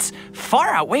assistance far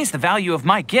outweighs the value of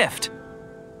my gift.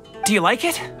 Do you like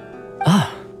it?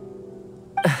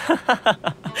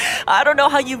 I don't know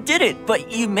how you did it,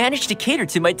 but you managed to cater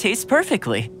to my taste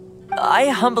perfectly. I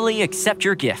humbly accept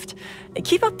your gift.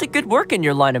 Keep up the good work in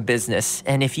your line of business,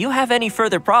 and if you have any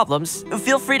further problems,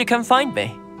 feel free to come find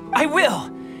me. I will!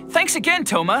 Thanks again,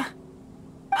 Thoma.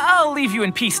 I'll leave you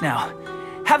in peace now.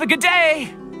 Have a good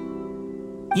day!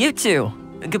 You too.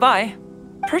 Goodbye.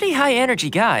 Pretty high-energy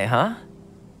guy, huh?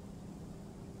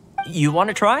 You want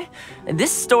to try?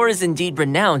 This store is indeed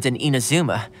renowned in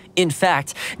Inazuma. In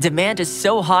fact, demand is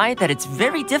so high that it's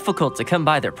very difficult to come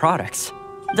by their products.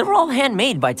 They're all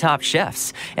handmade by top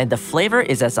chefs, and the flavor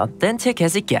is as authentic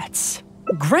as it gets.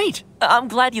 Great! I'm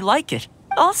glad you like it.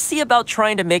 I'll see about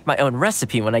trying to make my own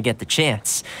recipe when I get the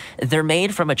chance. They're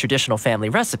made from a traditional family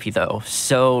recipe though,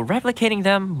 so replicating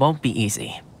them won't be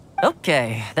easy.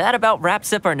 Okay, that about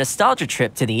wraps up our nostalgia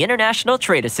trip to the International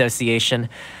Trade Association.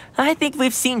 I think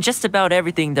we've seen just about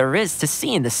everything there is to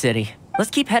see in the city. Let's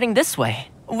keep heading this way.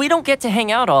 We don't get to hang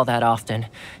out all that often.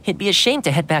 It'd be a shame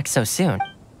to head back so soon.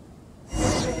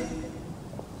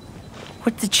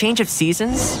 With the change of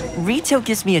seasons, Rito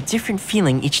gives me a different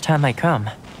feeling each time I come.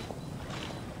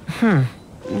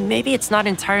 Maybe it's not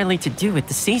entirely to do with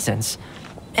the seasons.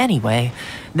 Anyway,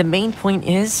 the main point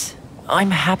is, I'm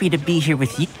happy to be here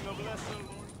with you.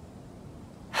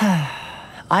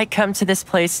 I come to this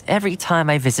place every time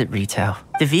I visit Rito.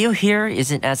 The view here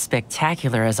isn't as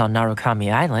spectacular as on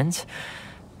Narukami Island,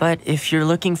 but if you're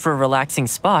looking for a relaxing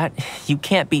spot, you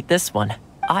can't beat this one.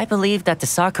 I believe that the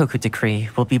Sakoku decree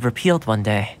will be repealed one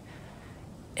day,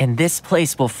 and this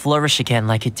place will flourish again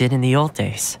like it did in the old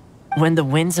days. When the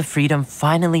winds of freedom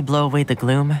finally blow away the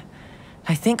gloom,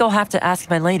 I think I'll have to ask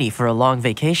my lady for a long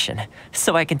vacation,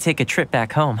 so I can take a trip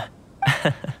back home.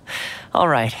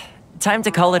 Alright, time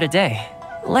to call it a day.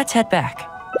 Let's head back.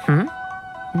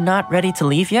 Not ready to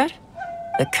leave yet?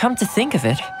 Come to think of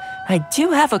it, I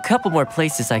do have a couple more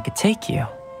places I could take you.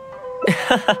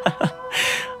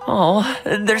 Oh,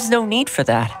 there's no need for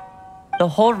that. The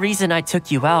whole reason I took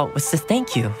you out was to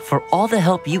thank you for all the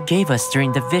help you gave us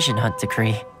during the Vision Hunt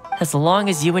decree. As long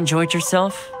as you enjoyed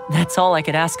yourself, that's all I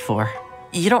could ask for.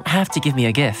 You don't have to give me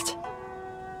a gift.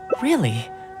 Really?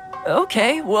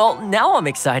 Okay, well, now I'm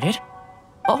excited.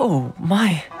 Oh,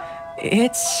 my.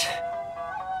 It's...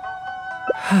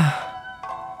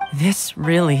 This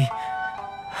really...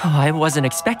 Oh, I wasn't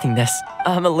expecting this.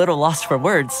 I'm a little lost for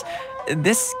words.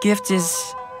 This gift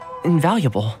is...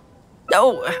 invaluable.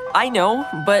 Oh, I know,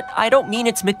 but I don't mean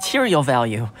its material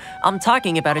value. I'm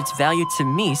talking about its value to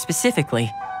me specifically.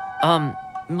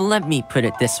 Let me put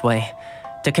it this way.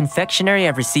 The confectionery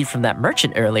I received from that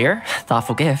merchant earlier,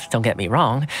 thoughtful gift, don't get me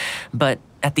wrong, but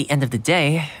at the end of the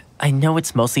day, I know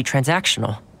it's mostly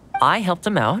transactional. I helped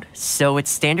him out, so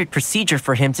it's standard procedure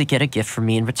for him to get a gift from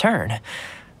me in return.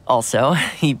 Also,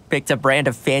 he picked a brand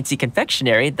of fancy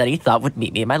confectionery that he thought would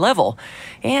meet me at my level,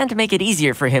 and make it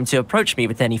easier for him to approach me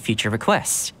with any future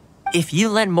requests. If you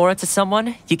lend Mora to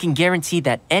someone, you can guarantee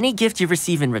that any gift you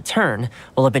receive in return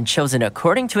will have been chosen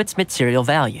according to its material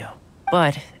value.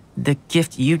 But the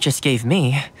gift you just gave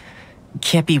me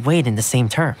can't be weighed in the same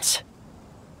terms.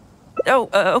 Oh,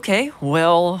 okay,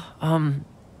 well,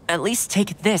 at least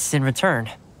take this in return.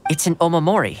 It's an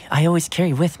omamori I always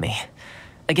carry with me.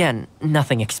 Again,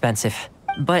 nothing expensive,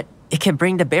 but it can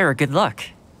bring the bearer good luck.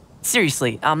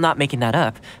 Seriously, I'm not making that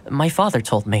up. My father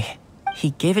told me.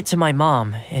 He gave it to my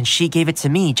mom, and she gave it to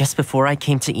me just before I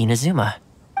came to Inazuma.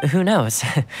 Who knows?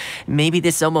 Maybe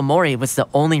this omamori was the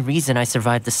only reason I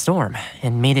survived the storm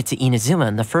and made it to Inazuma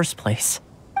in the first place.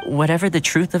 Whatever the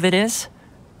truth of it is,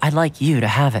 I'd like you to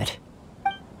have it.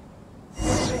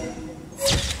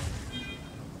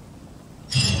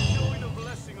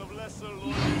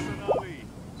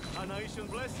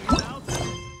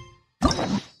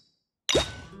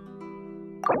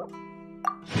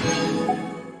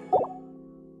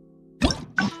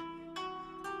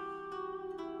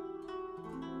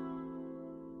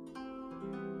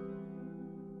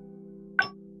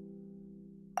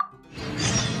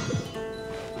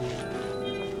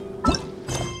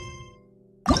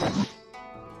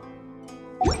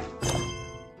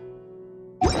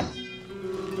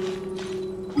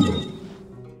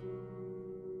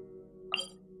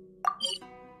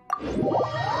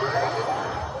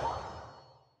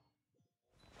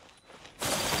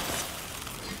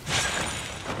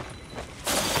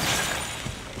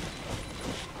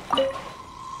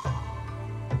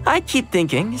 I keep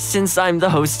thinking, since I'm the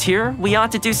host here, we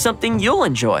ought to do something you'll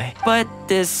enjoy. But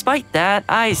despite that,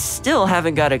 I still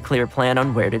haven't got a clear plan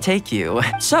on where to take you.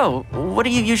 So, what do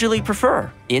you usually prefer?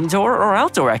 Indoor or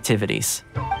outdoor activities?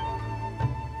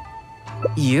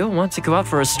 You want to go out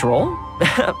for a stroll?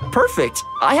 Perfect!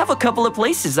 I have a couple of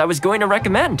places I was going to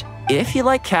recommend. If you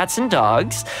like cats and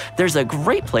dogs, there's a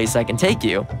great place I can take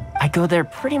you. I go there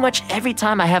pretty much every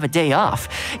time I have a day off.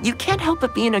 You can't help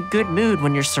but be in a good mood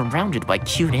when you're surrounded by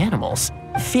cute animals.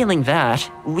 Feeling that,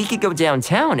 we could go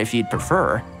downtown if you'd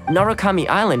prefer. Narukami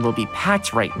Island will be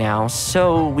packed right now,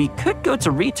 so we could go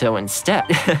to Rito instead.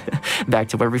 Back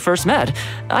to where we first met.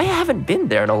 I haven't been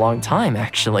there in a long time,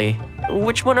 actually.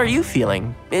 Which one are you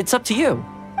feeling? It's up to you.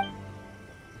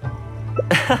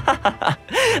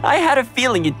 I had a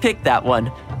feeling you'd pick that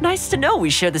one. Nice to know we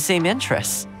share the same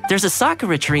interests. There's a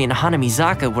sakura tree in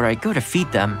Hanamizaka where I go to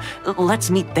feed them. Let's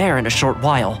meet there in a short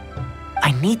while.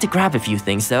 I need to grab a few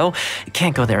things, though.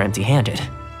 Can't go there empty-handed.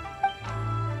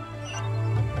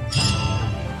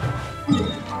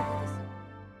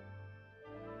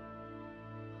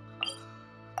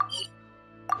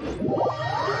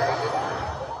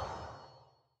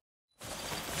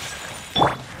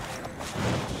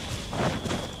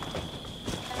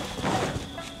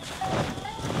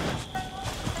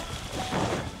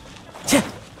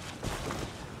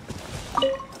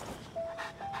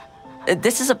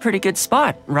 This is a pretty good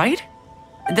spot, right?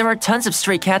 There are tons of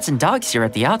stray cats and dogs here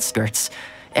at the outskirts.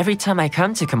 Every time I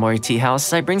come to Komori Tea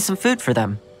House, I bring some food for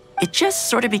them. It just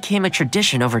sort of became a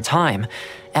tradition over time.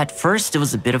 At first, it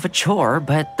was a bit of a chore,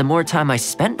 but the more time I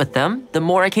spent with them, the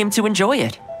more I came to enjoy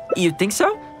it. You think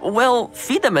so? Well,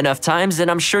 feed them enough times and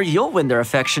I'm sure you'll win their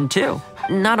affection too.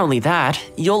 Not only that,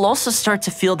 you'll also start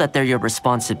to feel that they're your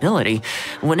responsibility.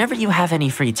 Whenever you have any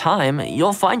free time,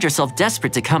 you'll find yourself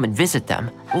desperate to come and visit them.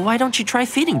 Why don't you try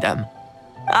feeding them?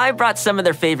 I brought some of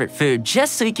their favorite food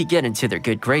just so you could get into their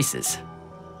good graces.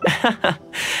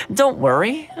 Don't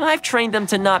worry, I've trained them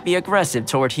to not be aggressive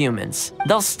toward humans.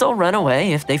 They'll still run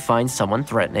away if they find someone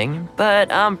threatening,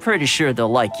 but I'm pretty sure they'll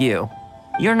like you.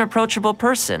 You're an approachable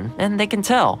person, and they can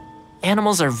tell.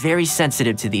 Animals are very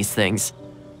sensitive to these things.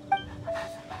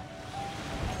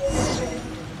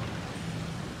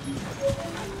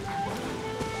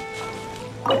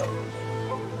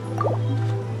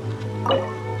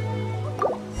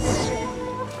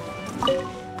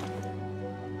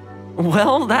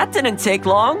 Well, that didn't take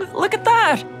long. Look at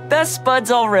that! Best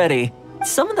buds already.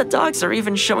 Some of the dogs are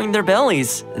even showing their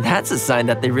bellies. That's a sign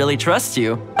that they really trust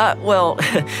you. Well,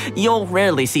 you'll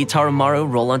rarely see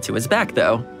Tarumaru roll onto his back,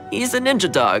 though. He's a ninja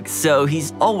dog, so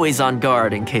he's always on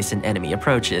guard in case an enemy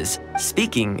approaches.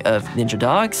 Speaking of ninja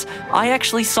dogs, I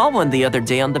actually saw one the other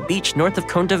day on the beach north of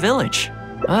Konda Village.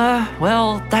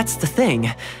 Well, that's the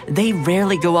thing. They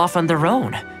rarely go off on their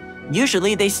own.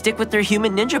 Usually they stick with their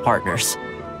human ninja partners.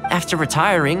 After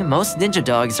retiring, most ninja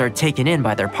dogs are taken in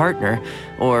by their partner,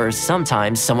 or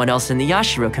sometimes someone else in the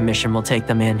Yashiro Commission will take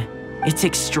them in. It's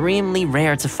extremely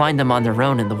rare to find them on their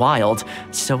own in the wild,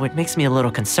 so it makes me a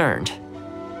little concerned.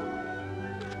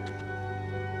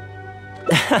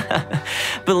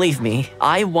 Believe me,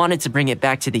 I wanted to bring it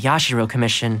back to the Yashiro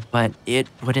Commission, but it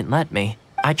wouldn't let me.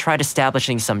 I tried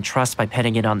establishing some trust by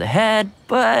petting it on the head,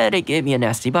 but it gave me a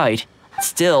nasty bite.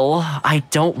 Still, I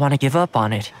don't want to give up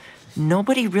on it.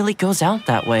 Nobody really goes out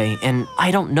that way, and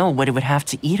I don't know what it would have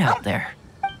to eat out there.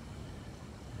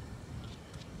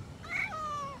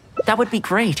 That would be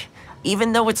great.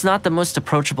 Even though it's not the most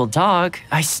approachable dog,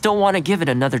 I still want to give it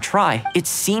another try. It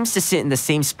seems to sit in the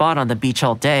same spot on the beach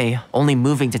all day, only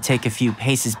moving to take a few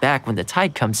paces back when the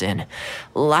tide comes in.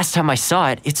 Last time I saw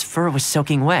it, its fur was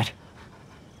soaking wet.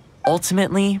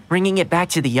 Ultimately, bringing it back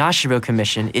to the Yashiro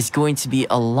Commission is going to be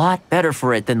a lot better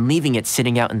for it than leaving it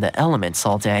sitting out in the elements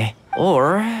all day.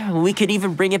 Or we could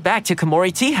even bring it back to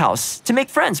Komori Tea House to make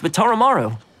friends with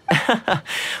Tarumaru.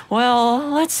 Well,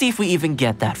 let's see if we even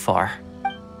get that far.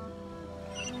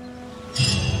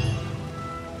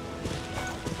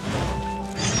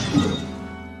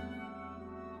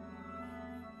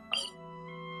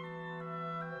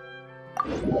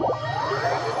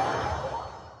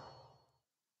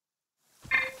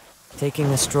 Taking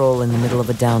a stroll in the middle of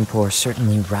a downpour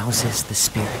certainly rouses the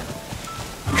spirit.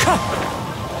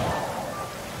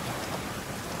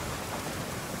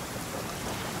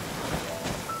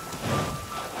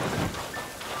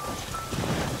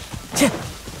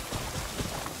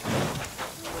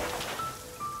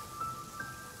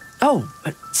 Oh,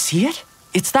 see it?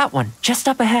 It's that one, just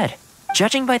up ahead.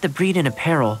 Judging by the breed and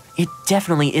apparel, it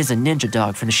definitely is a ninja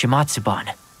dog from the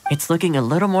Shimatsuban. It's looking a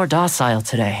little more docile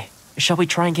today. Shall we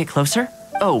try and get closer?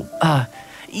 Oh,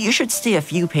 you should stay a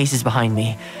few paces behind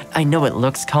me. I know it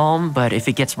looks calm, but if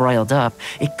it gets riled up,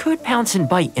 it could pounce and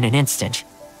bite in an instant.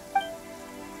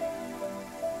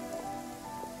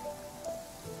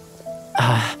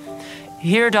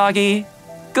 Here, doggy.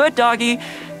 Good doggy.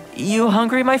 You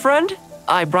hungry, my friend?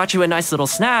 I brought you a nice little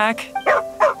snack.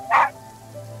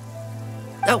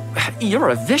 Oh, you're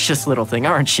a vicious little thing,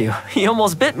 aren't you? You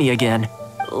almost bit me again.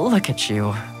 Look at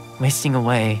you, wasting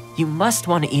away. You must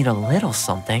want to eat a little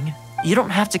something. You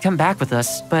don't have to come back with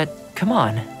us, but come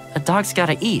on. A dog's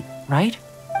gotta eat, right?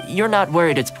 You're not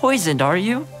worried it's poisoned, are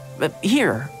you?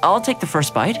 Here, I'll take the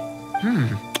first bite.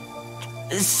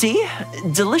 See?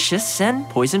 Delicious and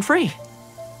poison-free.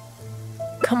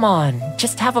 Come on,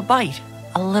 just have a bite.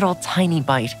 A little tiny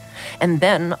bite. And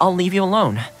then I'll leave you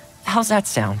alone. How's that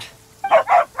sound?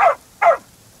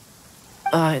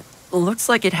 Looks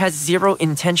like it has zero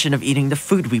intention of eating the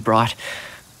food we brought.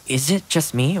 Is it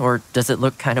just me, or does it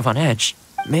look kind of on edge?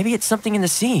 Maybe it's something in the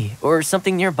sea, or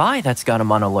something nearby that's got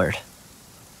him on alert.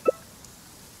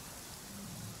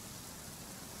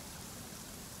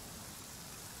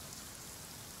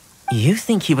 You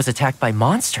think he was attacked by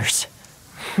monsters?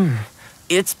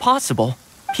 It's possible.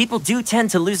 People do tend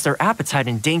to lose their appetite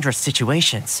in dangerous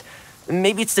situations.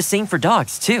 Maybe it's the same for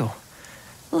dogs, too.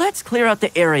 Let's clear out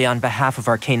the area on behalf of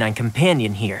our canine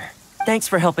companion here. Thanks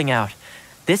for helping out.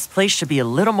 This place should be a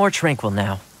little more tranquil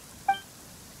now.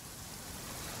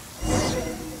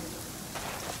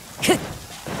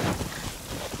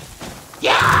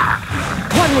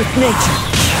 One with nature.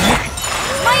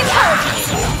 My apologies.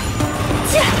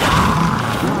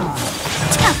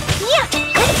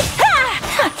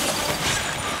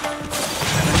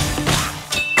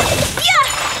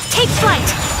 Take flight.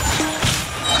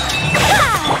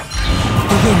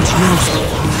 The wind knows me.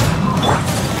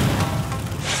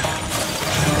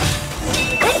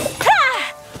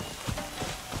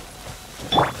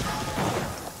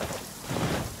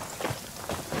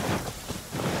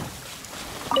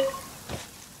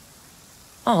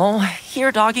 Oh,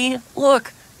 here, doggy.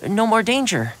 Look, no more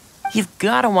danger. You've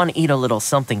gotta want to eat a little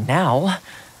something now.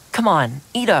 Come on,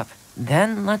 eat up.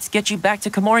 Then let's get you back to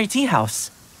Komori Tea House.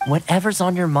 Whatever's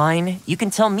on your mind, you can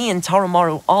tell me and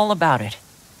Tarumaru all about it.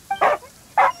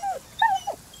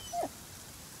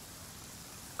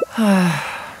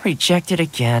 Rejected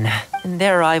again. And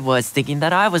there I was thinking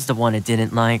that I was the one it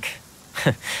didn't like.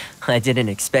 I didn't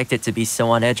expect it to be so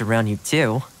on edge around you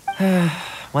too.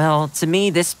 Well, to me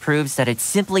this proves that it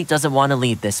simply doesn't want to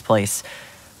leave this place.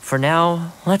 for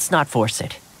now, let's not force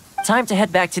it. Time to head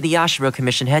back to the Yashiro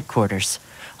Commission headquarters.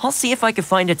 I'll see if I can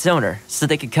find its owner, so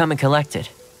they can come and collect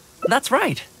it. That's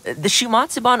right. The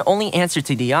Shumatsuban only answer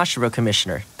to the Yashiro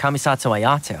Commissioner, Kamisato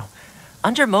Ayato.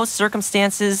 Under most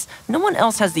circumstances, no one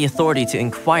else has the authority to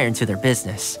inquire into their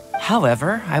business.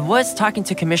 However, I was talking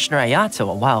to Commissioner Ayato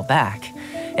a while back,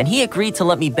 and he agreed to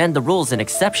let me bend the rules in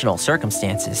exceptional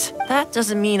circumstances. That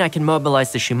doesn't mean I can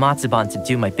mobilize the Shumatsuban to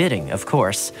do my bidding, of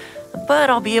course, but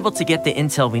I'll be able to get the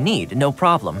intel we need, no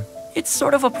problem. It's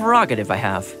sort of a prerogative I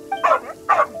have.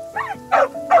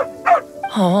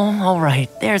 Oh, alright,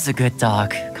 there's a good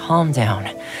dog. Calm down.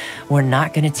 We're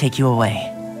not gonna take you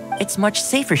away. It's much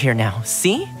safer here now,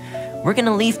 see? We're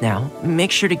gonna leave now.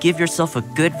 Make sure to give yourself a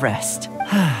good rest.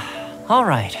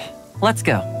 Alright, let's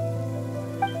go.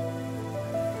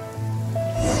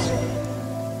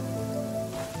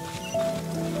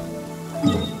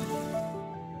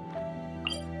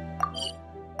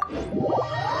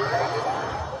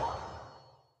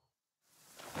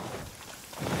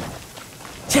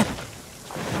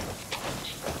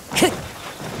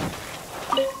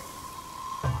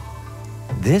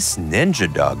 This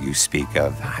ninja dog you speak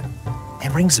of,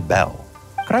 it rings a bell.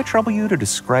 Could I trouble you to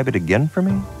describe it again for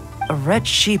me? A red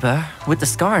Shiba with a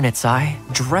scar in its eye,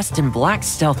 dressed in black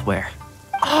stealth wear.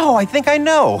 Oh, I think I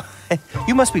know.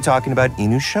 You must be talking about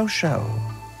Inu Shosho.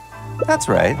 That's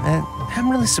right.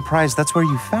 I'm really surprised that's where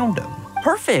you found him.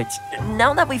 Perfect.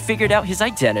 Now that we figured out his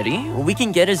identity, we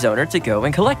can get his owner to go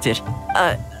and collect it.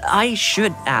 I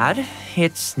should add,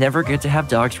 it's never good to have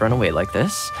dogs run away like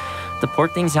this. The poor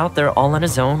thing's out there all on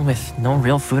his own with no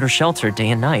real food or shelter day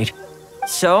and night.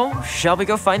 So, shall we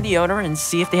go find the owner and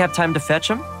see if they have time to fetch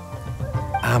him?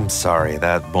 I'm sorry,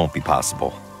 that won't be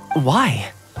possible.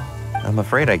 Why? I'm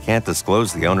afraid I can't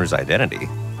disclose the owner's identity.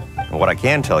 What I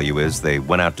can tell you is they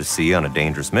went out to sea on a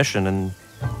dangerous mission and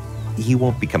he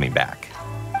won't be coming back.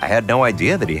 I had no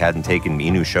idea that he hadn't taken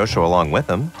Inu Shosho along with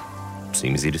him.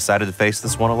 Seems he decided to face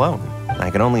this one alone.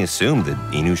 I can only assume that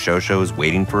Inu Shosho is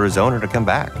waiting for his owner to come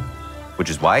back, which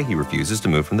is why he refuses to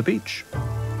move from the beach.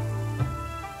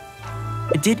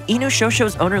 Did Inu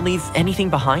Shosho's owner leave anything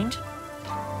behind?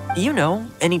 You know,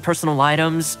 any personal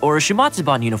items or a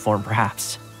Shumatsuban uniform,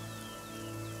 perhaps?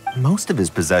 Most of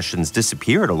his possessions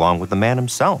disappeared along with the man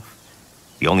himself.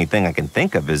 The only thing I can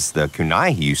think of is the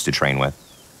kunai he used to train with.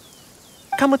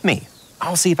 Come with me.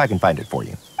 I'll see if I can find it for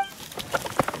you.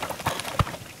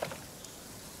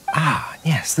 Ah,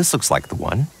 yes, this looks like the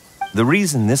one. The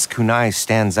reason this kunai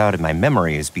stands out in my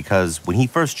memory is because when he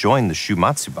first joined the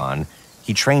Shumatsuban,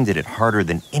 he trained it harder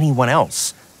than anyone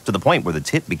else, to the point where the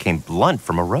tip became blunt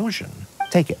from erosion.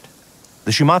 Take it.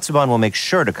 The Shumatsuban will make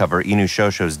sure to cover Inu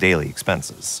Shosho's daily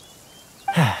expenses.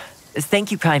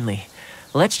 Thank you kindly.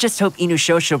 Let's just hope Inu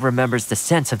Shosho remembers the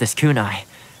sense of this kunai.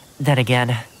 Then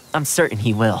again, I'm certain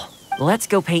he will. Let's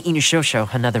go pay Inu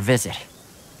Shosho another visit.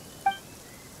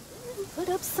 Put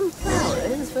up some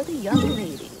flowers for the young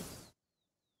lady.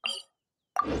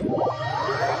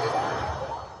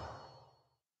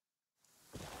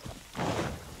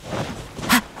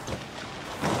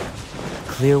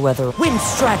 Clear weather. Wind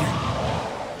Strider!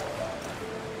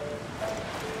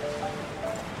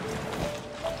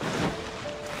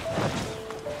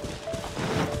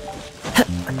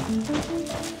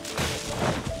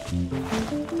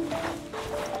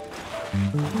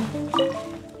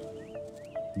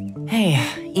 Hey,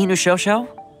 Inu Shosho?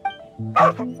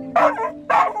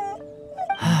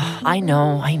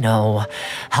 I know.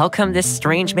 How come this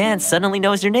strange man suddenly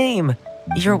knows your name?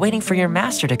 You're waiting for your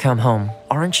master to come home,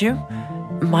 aren't you?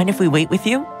 Mind if we wait with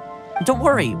you? Don't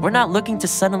worry, we're not looking to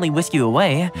suddenly whisk you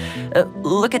away.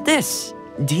 Look at this.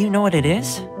 Do you know what it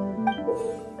is?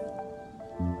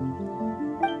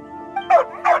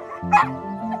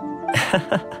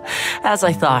 As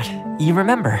I thought, you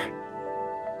remember.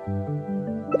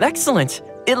 Excellent.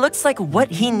 It looks like what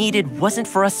he needed wasn't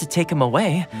for us to take him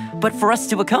away, but for us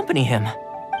to accompany him.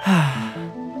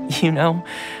 You know,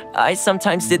 I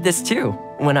sometimes did this too,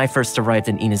 when I first arrived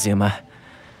in Inazuma.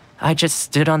 I just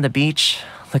stood on the beach,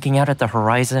 looking out at the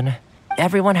horizon.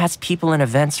 Everyone has people and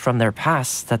events from their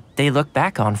past that they look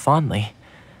back on fondly.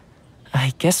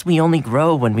 I guess we only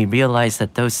grow when we realize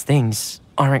that those things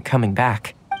aren't coming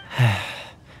back.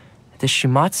 The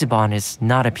Shumatsuban is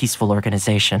not a peaceful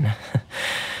organization.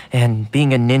 And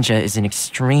being a ninja is an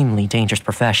extremely dangerous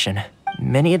profession.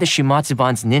 Many of the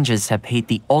Shumatsuban's ninjas have paid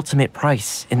the ultimate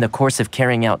price in the course of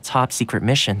carrying out top-secret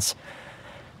missions.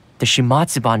 The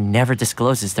Shumatsuban never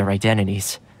discloses their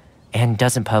identities, and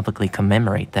doesn't publicly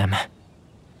commemorate them.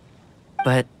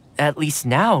 But at least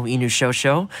now, Inu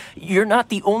Shosho, you're not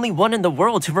the only one in the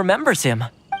world who remembers him.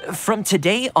 From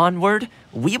today onward,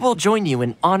 we will join you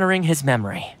in honoring his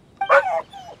memory.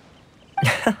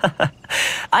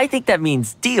 I think that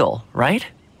means deal, right?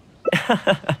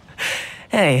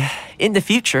 Hey, in the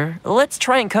future, let's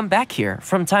try and come back here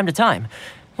from time to time,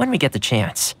 when we get the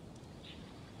chance.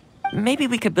 Maybe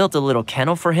we could build a little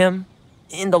kennel for him.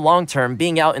 In the long term,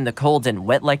 being out in the cold and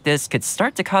wet like this could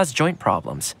start to cause joint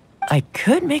problems. I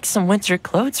could make some winter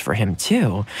clothes for him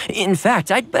too. In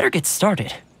fact, I'd better get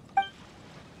started.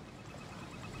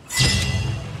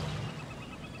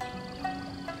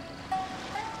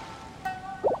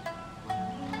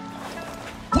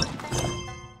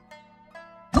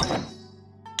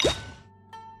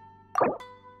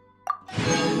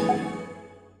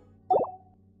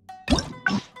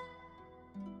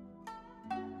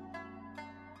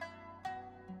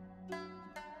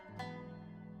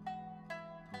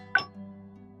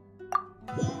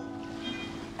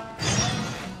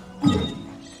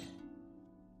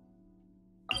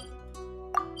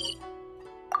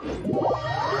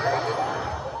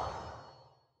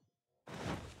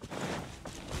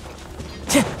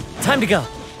 Time to go.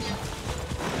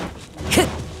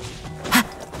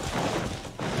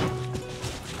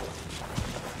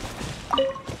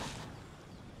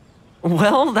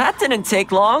 Well, that didn't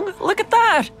take long. Look at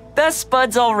that. Best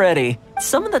buds already.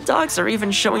 Some of the dogs are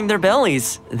even showing their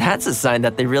bellies. That's a sign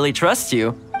that they really trust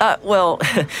you. Well,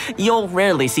 you'll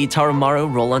rarely see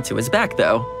Tarumaru roll onto his back,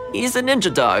 though. He's a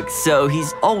ninja dog, so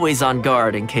he's always on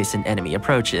guard in case an enemy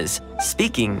approaches.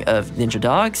 Speaking of ninja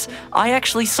dogs, I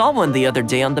actually saw one the other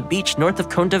day on the beach north of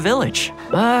Konda Village.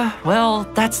 Well,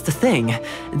 that's the thing.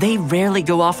 They rarely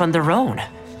go off on their own.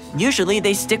 Usually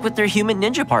they stick with their human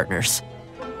ninja partners.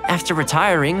 After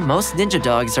retiring, most ninja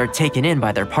dogs are taken in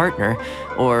by their partner,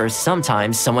 or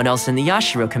sometimes someone else in the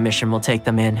Yashiro Commission will take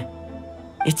them in.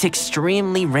 It's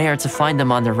extremely rare to find them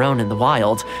on their own in the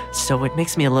wild, so it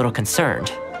makes me a little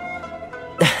concerned.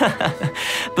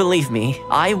 Believe me,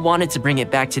 I wanted to bring it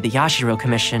back to the Yashiro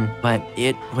Commission, but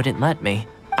it wouldn't let me.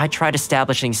 I tried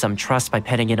establishing some trust by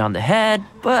petting it on the head,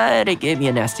 but it gave me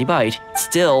a nasty bite.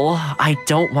 Still, I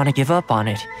don't want to give up on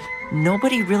it.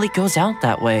 Nobody really goes out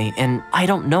that way, and I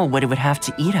don't know what it would have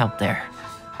to eat out there.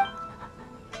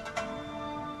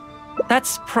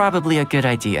 That's probably a good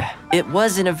idea. It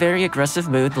was in a very aggressive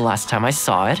mood the last time I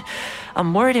saw it.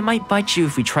 I'm worried it might bite you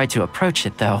if we try to approach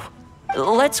it, though.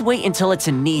 Let's wait until it's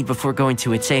in need before going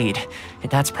to its aid.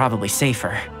 That's probably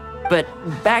safer. But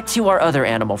back to our other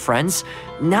animal friends.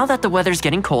 Now that the weather's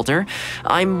getting colder,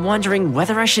 I'm wondering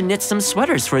whether I should knit some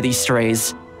sweaters for these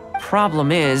strays.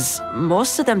 Problem is,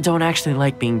 most of them don't actually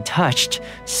like being touched,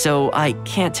 so I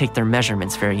can't take their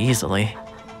measurements very easily.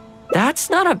 That's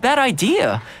not a bad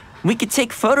idea. We could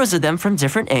take photos of them from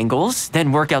different angles,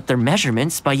 then work out their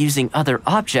measurements by using other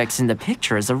objects in the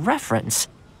picture as a reference.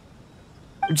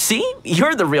 See?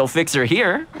 You're the real fixer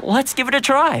here. Let's give it a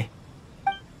try.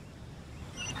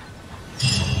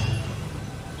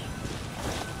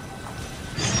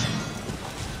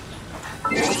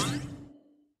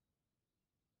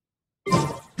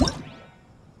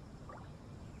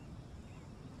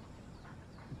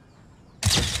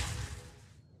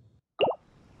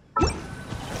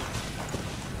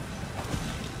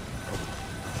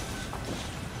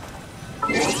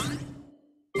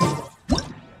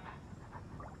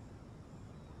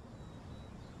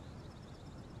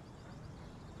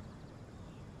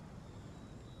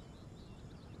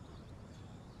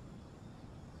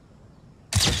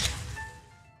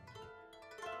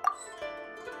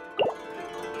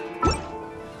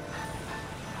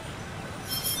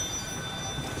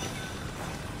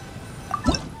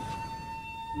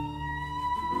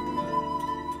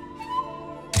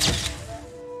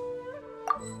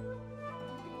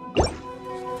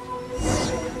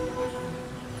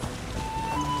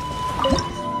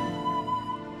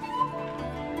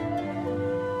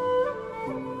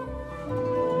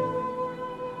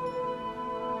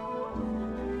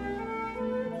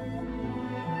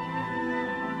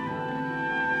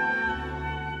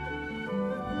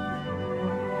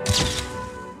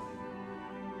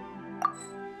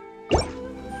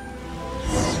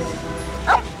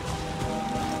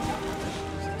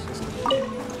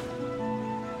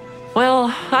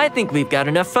 Well, I think we've got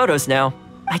enough photos now.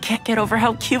 I can't get over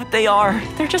how cute they are.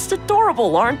 They're just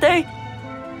adorable, aren't they?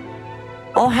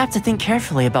 I'll have to think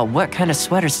carefully about what kind of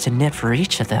sweaters to knit for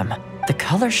each of them. The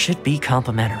colors should be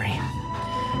complementary.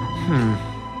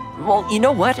 Well, you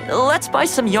know what? Let's buy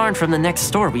some yarn from the next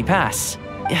store we pass.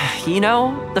 You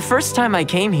know, the first time I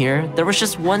came here, there was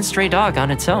just one stray dog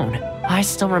on its own. I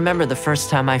still remember the first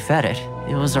time I fed it.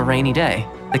 It was a rainy day.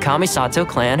 The Kamisato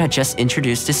clan had just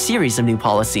introduced a series of new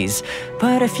policies,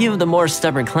 but a few of the more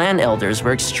stubborn clan elders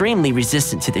were extremely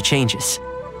resistant to the changes.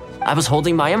 I was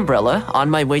holding my umbrella on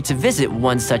my way to visit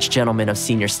one such gentleman of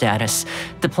senior status.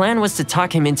 The plan was to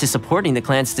talk him into supporting the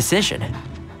clan's decision.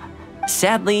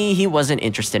 Sadly, he wasn't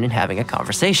interested in having a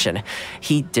conversation.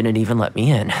 He didn't even let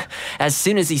me in. As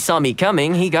soon as he saw me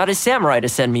coming, he got his samurai to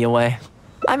send me away.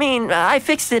 I mean, I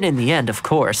fixed it in the end, of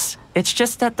course. It's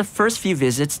just that the first few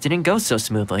visits didn't go so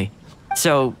smoothly.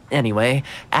 So, anyway,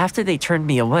 after they turned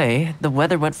me away, the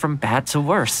weather went from bad to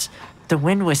worse. The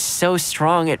wind was so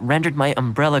strong it rendered my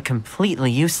umbrella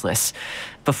completely useless.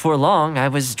 Before long, I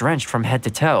was drenched from head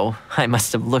to toe. I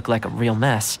must have looked like a real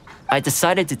mess. I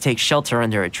decided to take shelter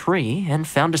under a tree and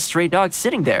found a stray dog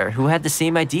sitting there who had the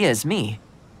same idea as me.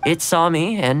 It saw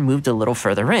me and moved a little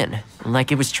further in,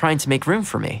 like it was trying to make room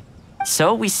for me.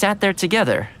 So we sat there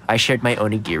together. I shared my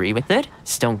onigiri with it,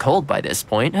 stone cold by this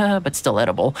point, but still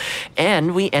edible,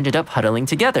 and we ended up huddling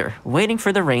together, waiting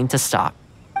for the rain to stop.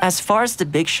 As far as the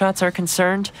big shots are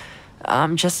concerned,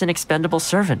 I'm just an expendable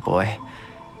servant boy.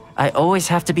 I always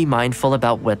have to be mindful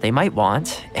about what they might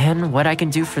want and what I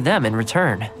can do for them in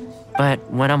return.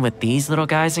 But when I'm with these little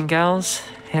guys and gals,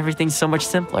 everything's so much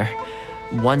simpler.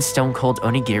 One stone-cold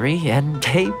onigiri, and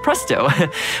hey, presto,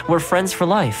 we're friends for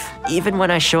life. Even when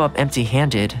I show up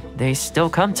empty-handed, they still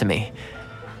come to me.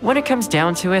 When it comes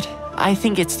down to it, I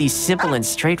think it's these simple and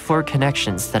straightforward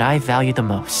connections that I value the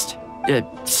most.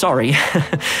 Sorry,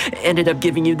 ended up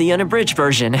giving you the unabridged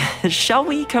version. Shall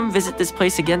we come visit this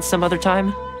place again some other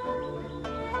time?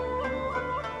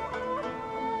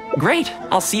 Great,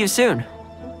 I'll see you soon.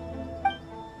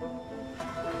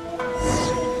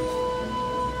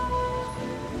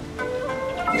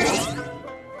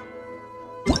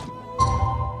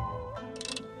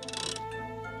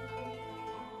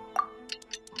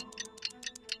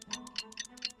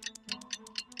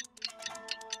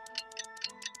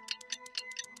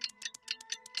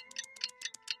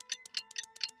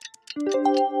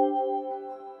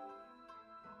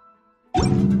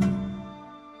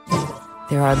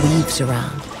 There are leaves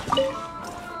around.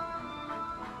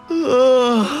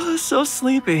 So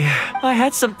sleepy. I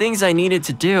had some things I needed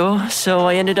to do, so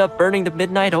I ended up burning the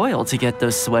midnight oil to get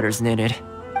those sweaters knitted.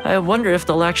 I wonder if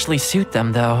they'll actually suit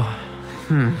them, though.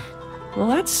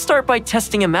 Let's start by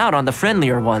testing them out on the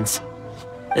friendlier ones.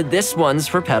 This one's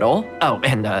for Petal. Oh,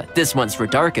 and this one's for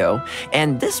Darko.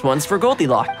 And this one's for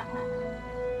Goldilocks.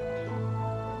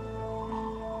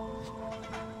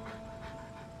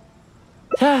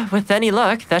 With any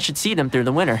luck, that should see them through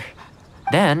the winter.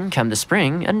 Then, come the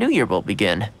spring, a new year will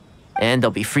begin. And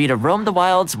they'll be free to roam the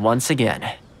wilds once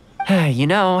again. You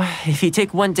know, if you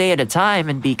take one day at a time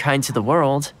and be kind to the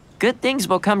world, good things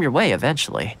will come your way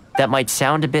eventually. That might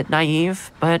sound a bit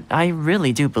naive, but I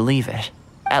really do believe it.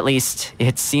 At least,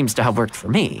 it seems to have worked for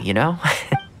me, you know?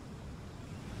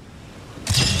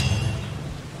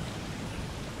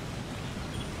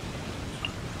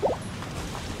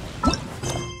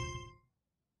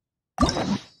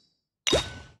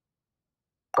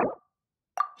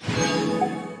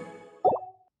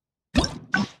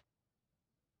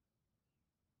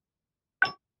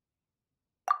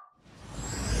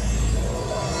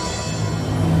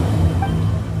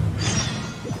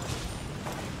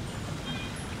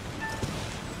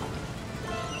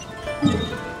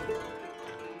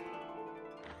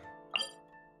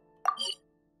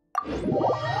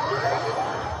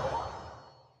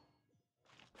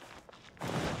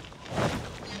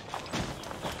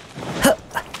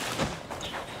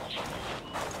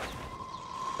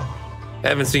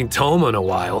 Haven't seen Thoma in a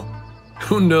while.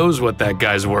 Who knows what that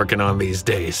guy's working on these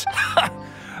days?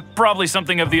 Probably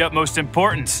something of the utmost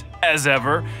importance, as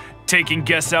ever. Taking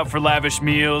guests out for lavish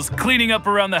meals, cleaning up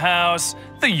around the house,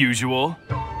 the usual.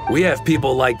 We have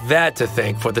people like that to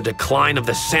thank for the decline of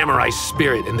the samurai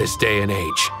spirit in this day and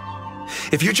age.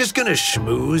 If you're just gonna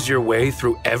schmooze your way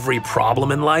through every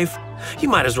problem in life, you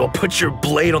might as well put your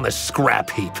blade on the scrap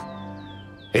heap.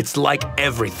 It's like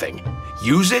everything.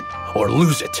 Use it or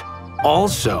lose it.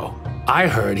 Also, I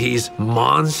heard he's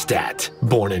Mondstadt,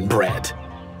 born and bred.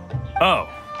 Oh,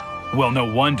 well,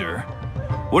 no wonder.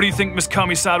 What do you think Miss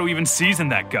Kamisato even sees in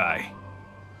that guy?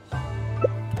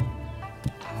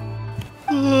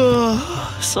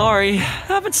 Sorry,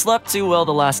 haven't slept too well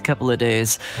the last couple of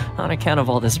days, on account of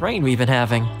all this rain we've been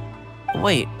having.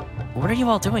 Wait, what are you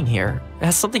all doing here?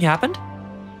 Has something happened?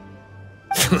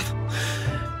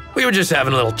 We were just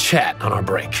having a little chat on our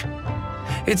break.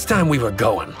 It's time we were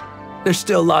going. There's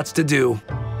still lots to do.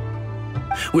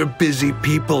 We're busy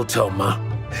people, Thoma.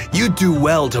 You do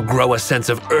well to grow a sense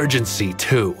of urgency,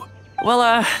 too.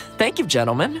 Well, thank you,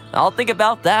 gentlemen. I'll think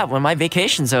about that when my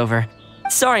vacation's over.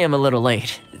 Sorry I'm a little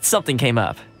late. Something came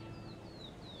up.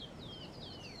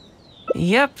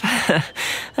 Yep,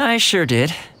 I sure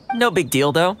did. No big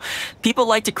deal, though. People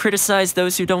like to criticize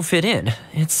those who don't fit in.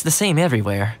 It's the same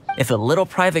everywhere. If a little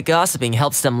private gossiping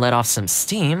helps them let off some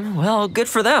steam, well, good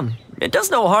for them. It does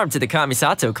no harm to the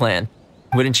Kamisato clan.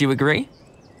 Wouldn't you agree?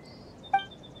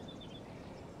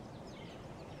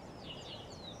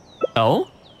 Oh?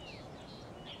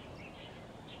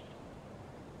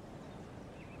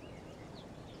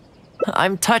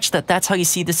 I'm touched that that's how you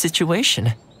see the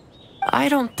situation. I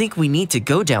don't think we need to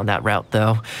go down that route,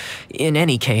 though. In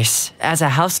any case, as a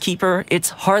housekeeper, it's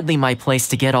hardly my place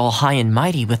to get all high and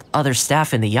mighty with other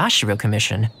staff in the Yashiro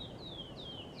Commission.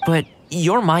 But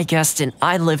you're my guest and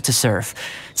I live to serve.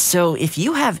 So if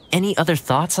you have any other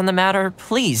thoughts on the matter,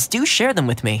 please do share them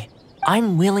with me.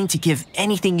 I'm willing to give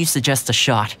anything you suggest a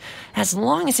shot, as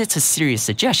long as it's a serious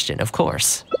suggestion, of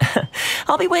course.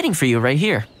 I'll be waiting for you right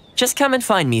here. Just come and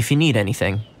find me if you need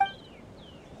anything.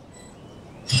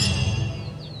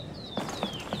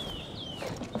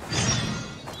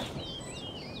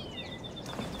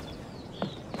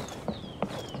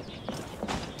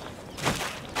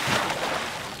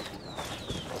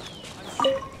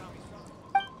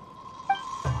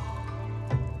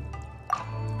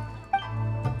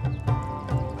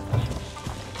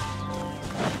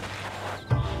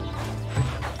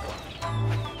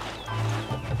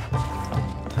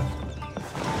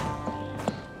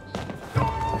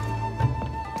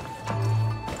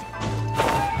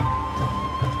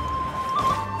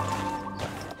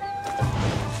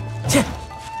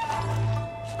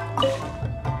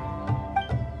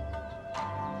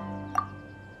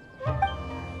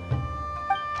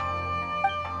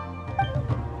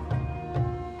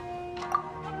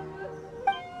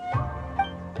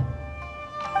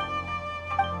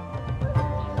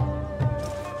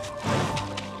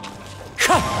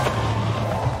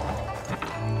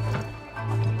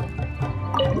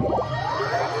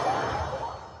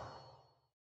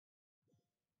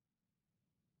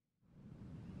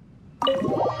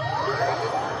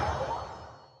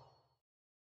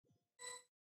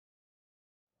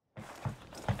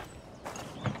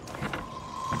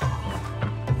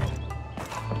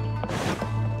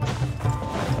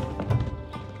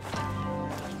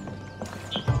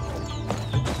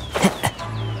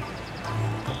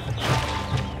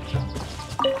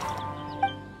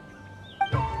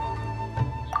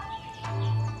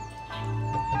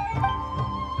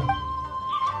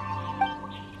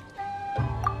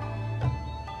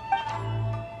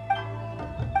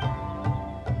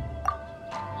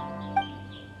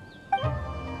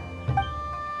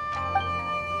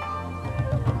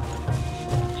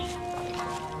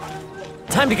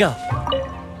 Time to go.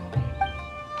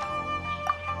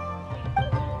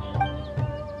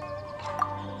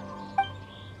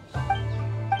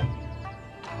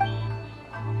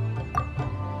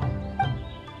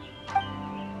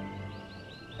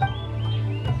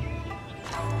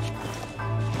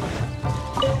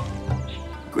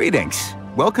 Greetings.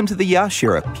 Welcome to the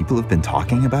Yashiro. People have been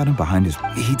talking about him behind his...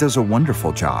 He does a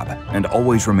wonderful job, and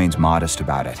always remains modest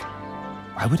about it.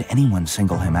 Why would anyone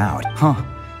single him out? Huh.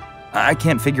 I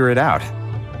can't figure it out.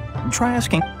 Try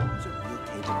asking... He's a real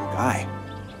capable guy.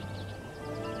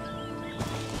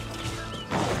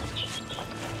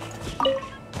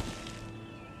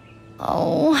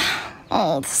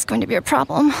 Oh, this is going to be a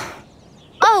problem.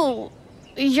 Oh,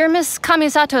 you're Miss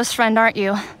Kamisato's friend, aren't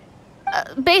you?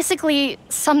 Basically,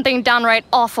 something downright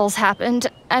awful's happened,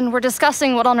 and we're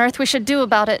discussing what on earth we should do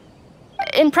about it.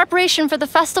 In preparation for the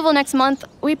festival next month,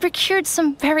 we procured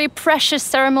some very precious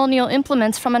ceremonial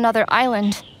implements from another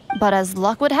island. But as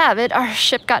luck would have it, our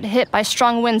ship got hit by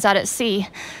strong winds out at sea.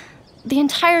 The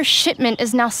entire shipment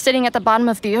is now sitting at the bottom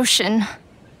of the ocean.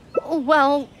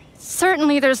 Well,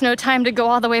 certainly there's no time to go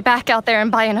all the way back out there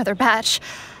and buy another batch.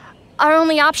 Our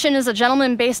only option is a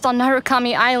gentleman based on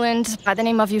Narukami Island by the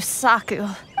name of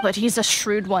Yusaku, but he's a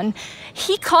shrewd one.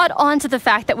 He caught on to the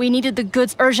fact that we needed the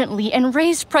goods urgently and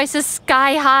raised prices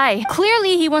sky high.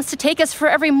 Clearly, he wants to take us for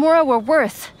every mora we're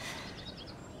worth.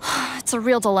 It's a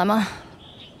real dilemma.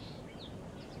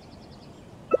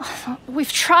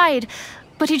 We've tried,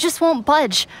 but he just won't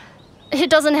budge.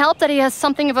 It doesn't help that he has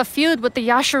something of a feud with the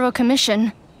Yashiro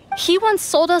Commission. He once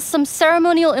sold us some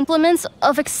ceremonial implements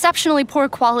of exceptionally poor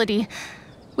quality.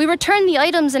 We returned the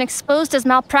items and exposed his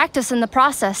malpractice in the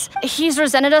process. He's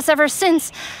resented us ever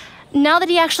since. Now that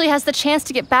he actually has the chance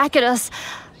to get back at us,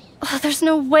 there's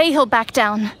no way he'll back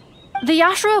down. The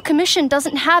Yashiro Commission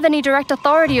doesn't have any direct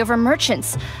authority over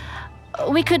merchants.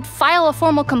 We could file a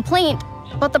formal complaint,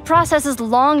 but the process is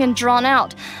long and drawn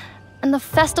out, and the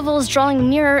festival is drawing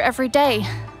nearer every day.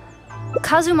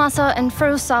 Kazumasa and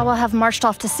Furusawa have marched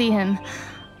off to see him.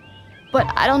 But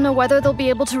I don't know whether they'll be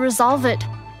able to resolve it.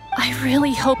 I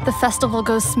really hope the festival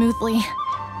goes smoothly.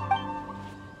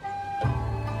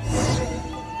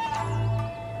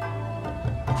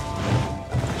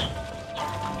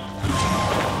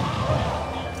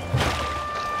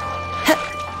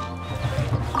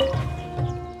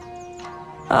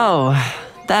 Oh,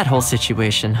 that whole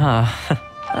situation, huh?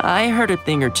 I heard a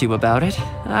thing or two about it.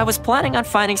 I was planning on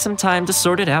finding some time to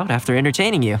sort it out after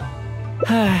entertaining you.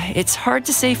 It's hard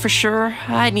to say for sure.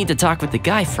 I'd need to talk with the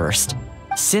guy first.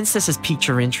 Since this has piqued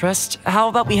your interest, how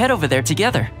about we head over there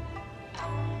together?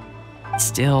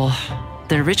 Still,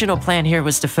 the original plan here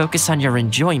was to focus on your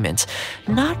enjoyment,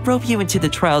 not rope you into the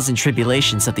trials and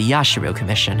tribulations of the Yashiro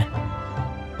Commission.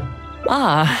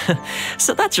 Ah,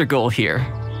 so that's your goal here.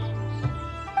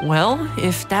 Well,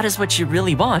 if that is what you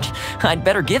really want, I'd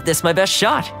better give this my best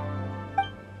shot.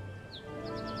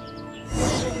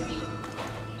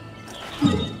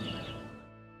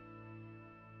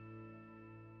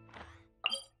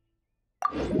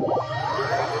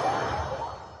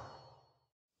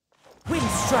 Wind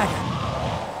Strider!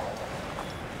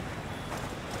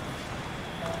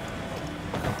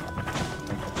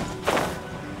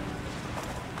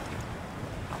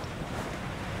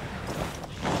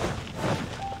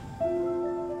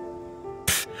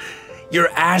 Your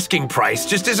asking price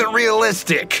just isn't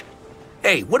realistic.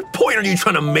 Hey, what point are you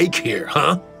trying to make here,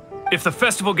 huh? If the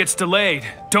festival gets delayed,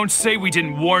 don't say we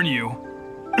didn't warn you.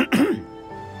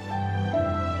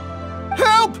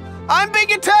 Help! I'm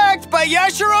being attacked by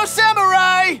Yashiro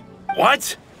Samurai!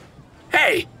 What?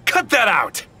 Hey, cut that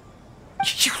out!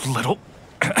 You little...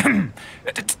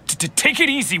 Take it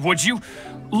easy, would you?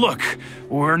 Look,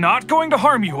 we're not going to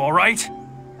harm you, all right?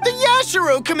 The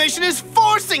Yashiro Commission is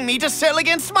forcing me to sell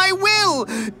against my will!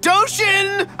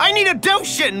 Doshin! I need a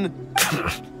Doshin!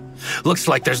 Looks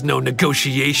like there's no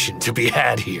negotiation to be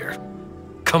had here.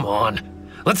 Come on,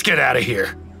 let's get out of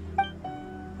here.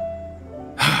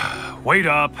 Wait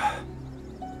up.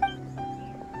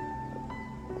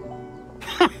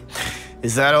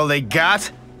 Is that all they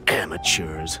got?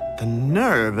 Amateurs. The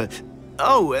nerve.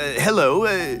 Oh, hello.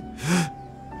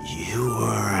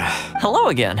 You're... Hello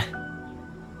again.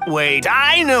 Wait,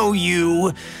 I know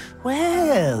you!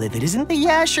 Well, if it isn't the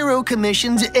Yashiro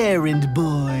Commission's errand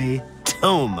boy,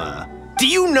 Thoma. Do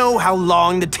you know how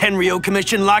long the Tenryo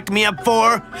Commission locked me up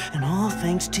for? And all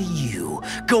thanks to you,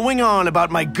 going on about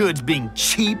my goods being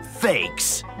cheap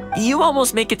fakes. You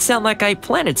almost make it sound like I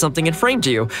planted something and framed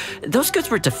you. Those goods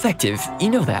were defective,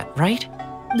 you know that, right?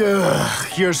 Ugh,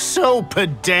 you're so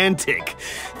pedantic.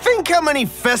 Think how many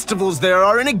festivals there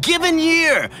are in a given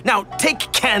year. Now, take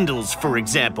candles, for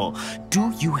example.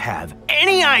 Do you have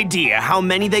any idea how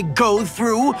many they go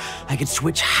through? I could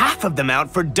switch half of them out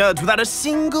for duds without a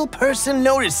single person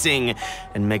noticing,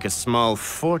 and make a small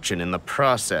fortune in the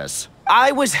process.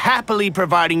 I was happily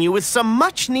providing you with some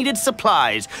much-needed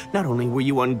supplies. Not only were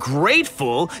you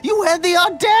ungrateful, you had the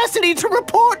audacity to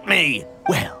report me.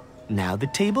 Well, now the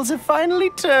tables have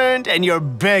finally turned and you're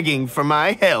begging for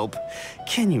my help.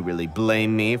 Can you really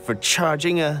blame me for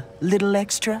charging a little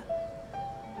extra?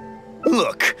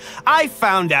 Look, I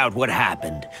found out what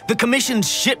happened. The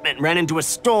Commission's shipment ran into a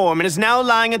storm and is now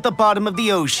lying at the bottom of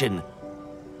the ocean.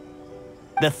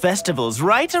 The festival's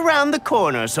right around the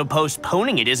corner, so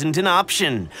postponing it isn't an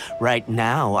option. Right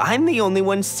now, I'm the only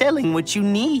one selling what you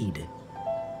need.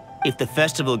 If the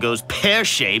festival goes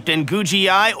pear-shaped and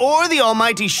Guji-ai or the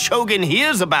almighty Shogun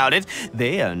hears about it,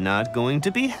 they are not going to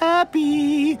be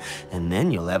happy. And then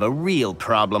you'll have a real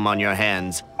problem on your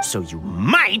hands. So you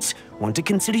might want to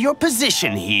consider your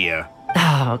position here.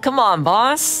 Oh, come on,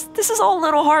 boss. This is all a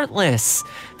little heartless.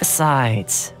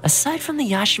 Besides, aside from the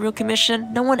Yashiro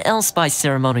Commission, no one else buys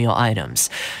ceremonial items.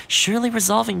 Surely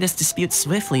resolving this dispute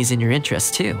swiftly is in your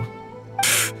interest, too.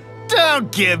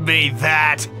 Don't give me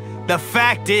that! The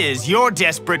fact is, you're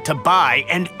desperate to buy,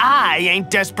 and I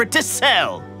ain't desperate to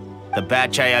sell. The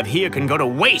batch I have here can go to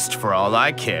waste for all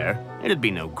I care. It'd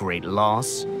be no great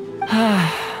loss.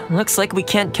 Looks like we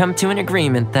can't come to an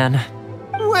agreement, then.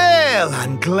 Well,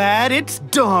 I'm glad it's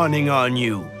dawning on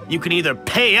you. You can either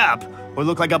pay up, or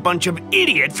look like a bunch of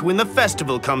idiots when the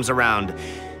festival comes around.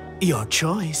 Your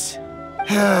choice.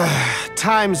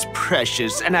 Time's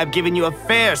precious, and I've given you a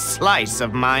fair slice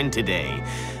of mine today.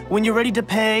 When you're ready to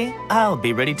pay, I'll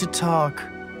be ready to talk.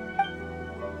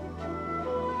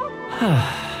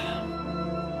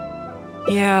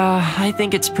 Yeah, I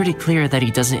think it's pretty clear that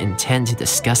he doesn't intend to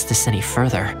discuss this any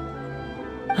further.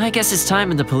 I guess his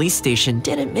time in the police station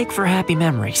didn't make for happy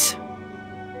memories.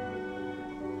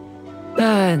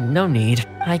 No need.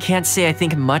 I can't say I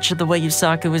think much of the way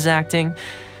Yusaku was acting,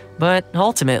 But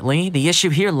ultimately, the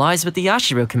issue here lies with the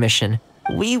Yashiro Commission.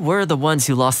 We were the ones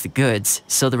who lost the goods,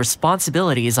 so the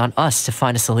responsibility is on us to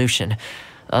find a solution.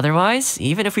 Otherwise,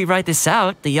 even if we write this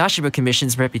out, the Yashiro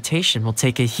Commission's reputation will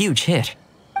take a huge hit.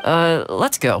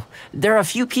 Let's go. There are a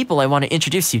few people I want to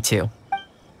introduce you to.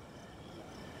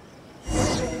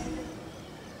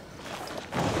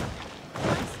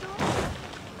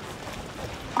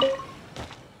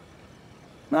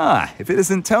 Ah, if it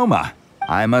isn't Thoma.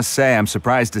 I must say I'm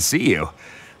surprised to see you.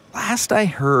 Last I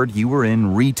heard, you were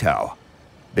in Rito.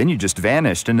 Then you just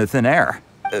vanished into thin air.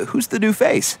 Who's the new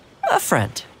face? A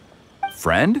friend.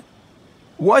 Friend?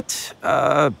 What,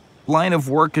 line of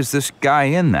work is this guy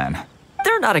in then?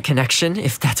 They're not a connection,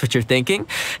 if that's what you're thinking.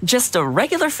 Just a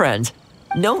regular friend.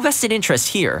 No vested interest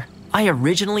here. I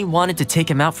originally wanted to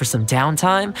take him out for some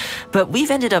downtime, but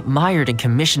we've ended up mired in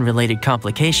commission-related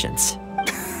complications.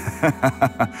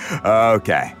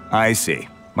 Okay, I see.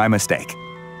 My mistake.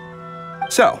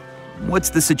 So,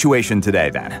 what's the situation today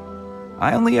then?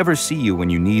 I only ever see you when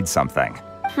you need something.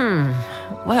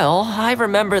 Well, I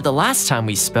remember the last time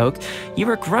we spoke, you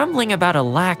were grumbling about a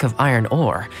lack of iron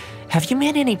ore. Have you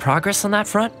made any progress on that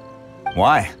front?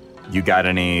 Why? You got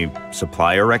any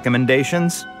supplier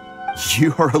recommendations?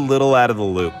 You're a little out of the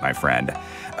loop, my friend.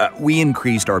 We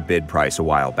increased our bid price a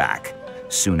while back.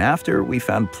 Soon after, we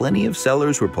found plenty of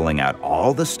sellers were pulling out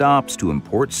all the stops to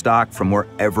import stock from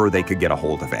wherever they could get a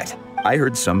hold of it. I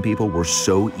heard some people were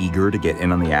so eager to get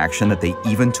in on the action that they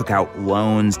even took out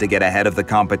loans to get ahead of the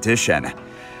competition.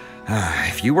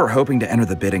 If you were hoping to enter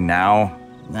the bidding now,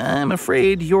 I'm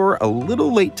afraid you're a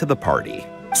little late to the party.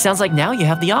 Sounds like now you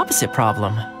have the opposite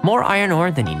problem. More iron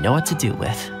ore than you know what to do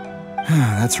with.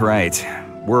 That's right.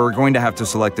 We're going to have to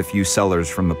select a few sellers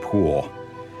from the pool.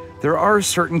 There are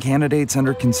certain candidates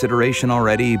under consideration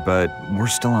already, but we're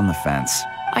still on the fence.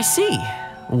 I see.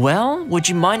 Well, would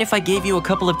you mind if I gave you a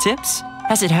couple of tips?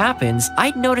 As it happens,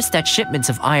 I'd noticed that shipments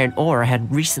of iron ore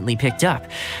had recently picked up.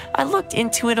 I looked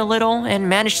into it a little and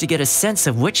managed to get a sense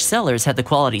of which sellers had the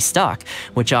quality stock,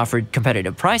 which offered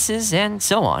competitive prices, and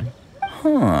so on.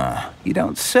 You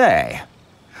don't say.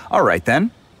 All right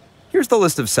then. Here's the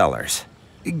list of sellers.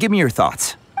 Give me your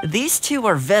thoughts. These two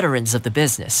are veterans of the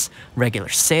business. Regular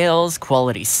sales,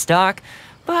 quality stock,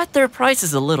 but their price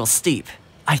is a little steep.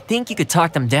 I think you could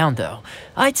talk them down though.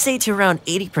 I'd say to around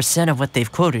 80% of what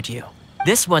they've quoted you.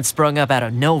 This one sprung up out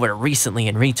of nowhere recently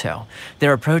in Rito.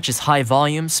 Their approach is high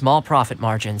volume, small profit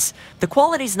margins. The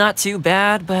quality's not too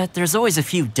bad, but there's always a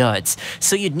few duds,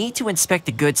 so you'd need to inspect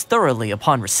the goods thoroughly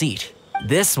upon receipt.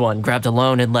 This one grabbed a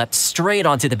loan and leapt straight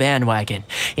onto the bandwagon.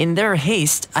 In their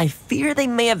haste, I fear they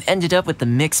may have ended up with the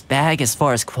mixed bag as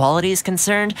far as quality is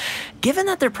concerned. Given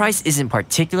that their price isn't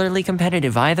particularly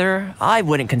competitive either, I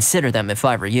wouldn't consider them if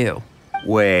I were you.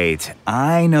 Wait,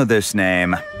 I know this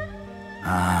name.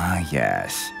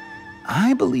 Yes.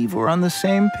 I believe we're on the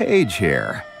same page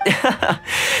here.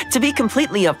 To be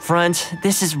completely upfront,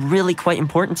 this is really quite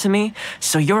important to me,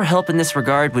 so your help in this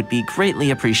regard would be greatly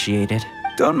appreciated.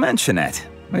 Don't mention it.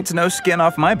 It's no skin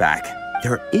off my back.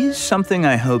 There is something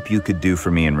I hope you could do for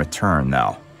me in return,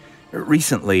 though.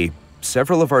 Recently,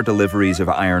 several of our deliveries of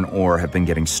iron ore have been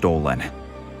getting stolen.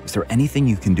 Is there anything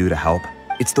you can do to help?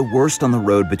 It's the worst on the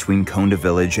road between Konda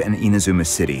Village and Inazuma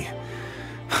City.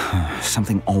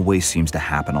 Something always seems to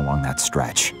happen along that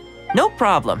stretch. No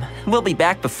problem. We'll be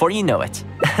back before you know it.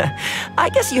 I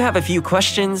guess you have a few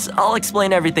questions. I'll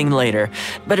explain everything later,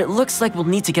 but it looks like we'll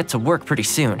need to get to work pretty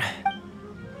soon.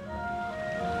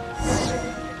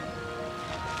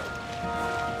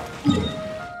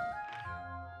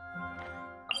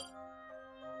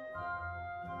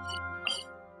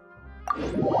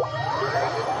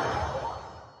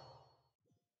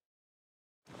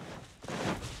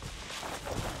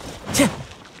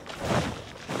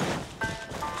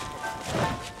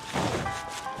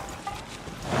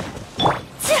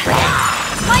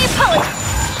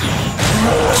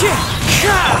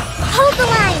 Hold the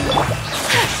line!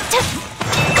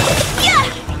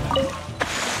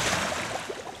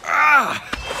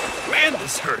 Man,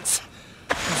 this hurts.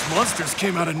 Those monsters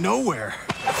came out of nowhere.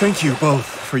 Thank you both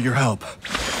for your help.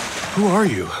 Who are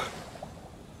you?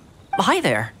 Hi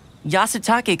there.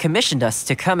 Yasutake commissioned us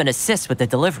to come and assist with the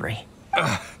delivery.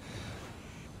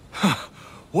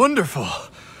 Wonderful.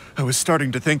 I was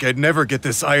starting to think I'd never get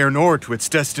this iron ore to its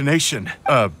destination.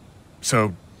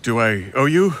 So do I owe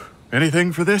you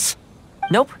anything for this?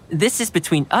 Nope. This is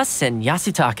between us and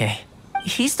Yasutake.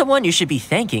 He's the one you should be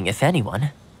thanking, if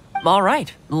anyone. All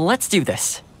right, let's do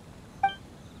this.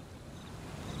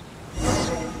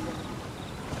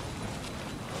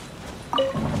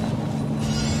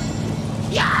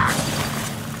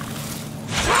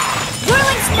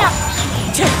 Whirling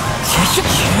snow!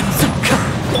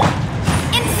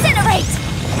 Incinerate!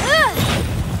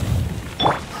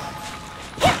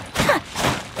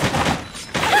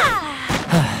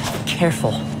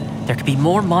 Careful. There could be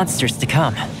more monsters to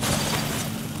come.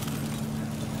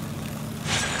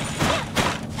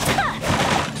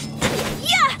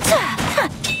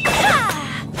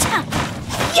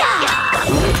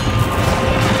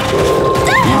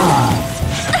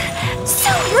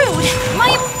 So rude!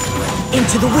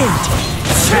 Into the wind!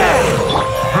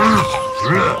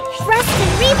 Rest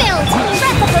and rebuild!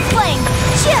 Breath of the flame!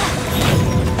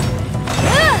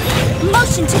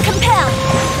 Motion to compel!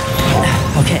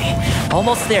 Okay,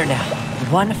 almost there now.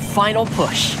 One final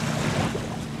push.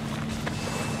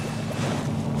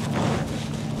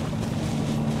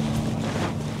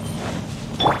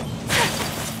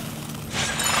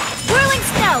 Whirling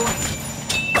snow!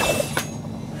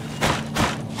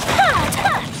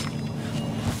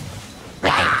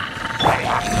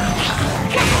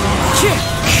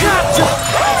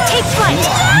 Take flight!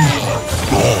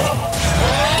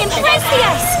 Embrace the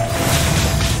ice!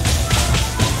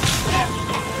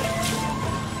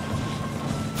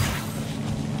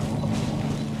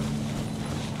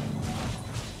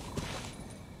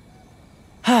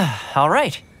 All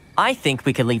right. I think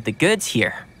we could leave the goods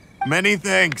here. Many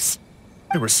thanks.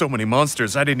 There were so many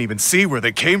monsters I didn't even see where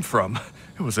they came from.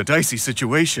 It was a dicey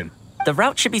situation. The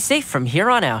route should be safe from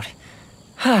here on out.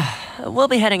 We'll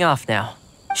be heading off now.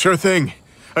 Sure thing.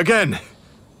 Again,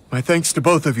 my thanks to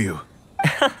both of you.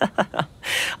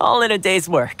 All in a day's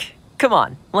work. Come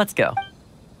on, let's go.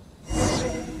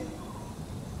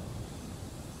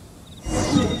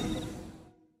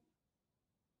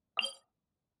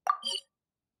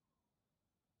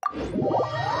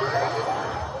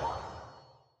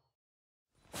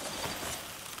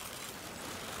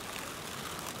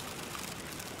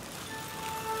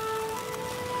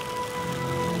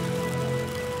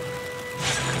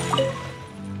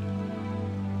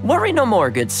 Worry no more,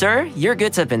 good sir. Your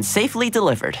goods have been safely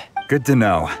delivered. Good to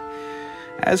know.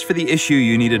 As for the issue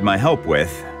you needed my help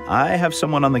with, I have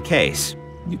someone on the case.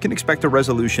 You can expect a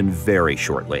resolution very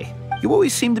shortly. You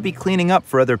always seem to be cleaning up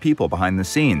for other people behind the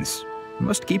scenes. It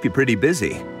must keep you pretty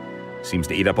busy. Seems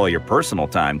to eat up all your personal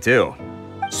time, too.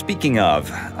 Speaking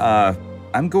of,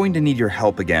 I'm going to need your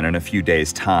help again in a few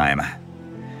days' time.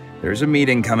 There's a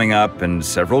meeting coming up, and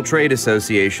several trade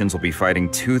associations will be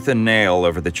fighting tooth and nail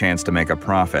over the chance to make a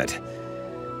profit.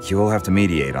 You'll have to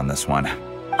mediate on this one.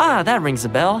 Ah, that rings a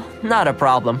bell. Not a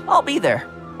problem. I'll be there.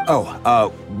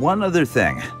 Oh, one other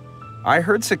thing. I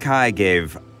heard Sakai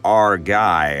gave our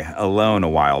guy a loan a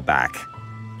while back.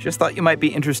 Just thought you might be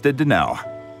interested to know.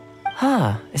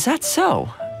 Huh, is that so?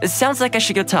 It sounds like I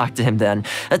should go talk to him then.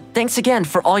 Thanks again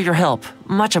for all your help.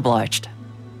 Much obliged.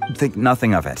 Think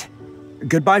nothing of it.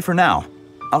 Goodbye for now.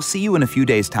 I'll see you in a few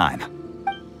days' time.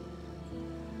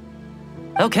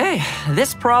 Okay,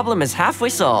 this problem is halfway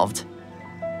solved.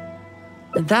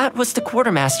 That was the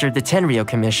quartermaster of the Tenryo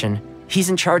Commission. He's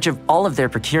in charge of all of their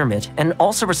procurement and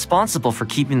also responsible for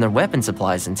keeping their weapon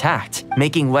supplies intact.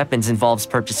 Making weapons involves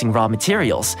purchasing raw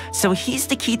materials, so he's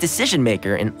the key decision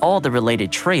maker in all the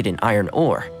related trade in iron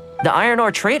ore. The iron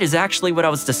ore trade is actually what I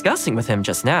was discussing with him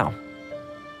just now.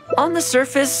 On the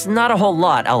surface, not a whole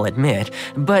lot, I'll admit,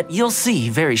 but you'll see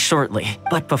very shortly.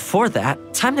 But before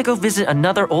that, time to go visit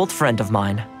another old friend of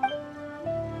mine.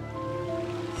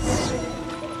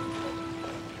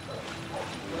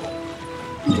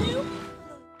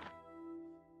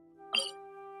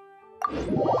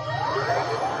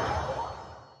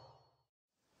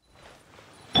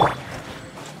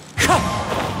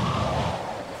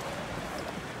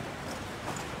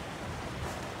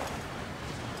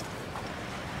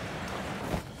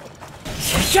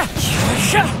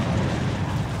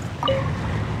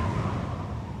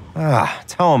 Ah,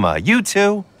 Thoma, you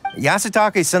too?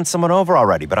 Yasutake sent someone over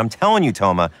already, but I'm telling you,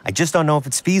 Thoma, I just don't know if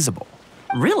it's feasible.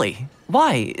 Really?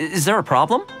 Why? Is there a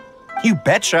problem? You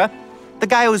betcha. The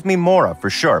guy owes me Mora,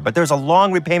 for sure, but there's a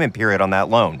long repayment period on that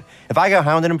loan. If I go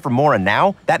hounding him for Mora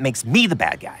now, that makes me the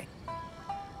bad guy.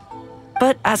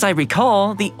 But as I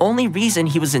recall, the only reason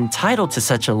he was entitled to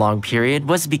such a long period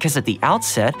was because at the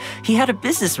outset, he had a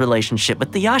business relationship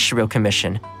with the Yashiro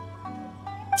Commission.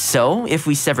 So, if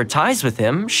we sever ties with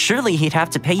him, surely he'd have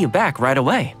to pay you back right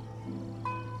away.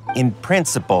 In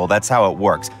principle, that's how it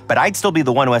works, but I'd still be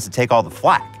the one who has to take all the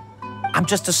flack. I'm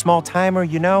just a small timer,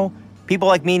 you know? People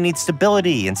like me need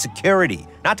stability and security,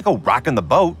 not to go rocking the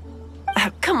boat.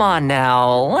 Come on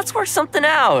now, let's work something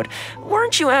out.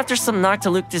 Weren't you after some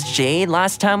Noctilucus jade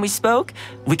last time we spoke?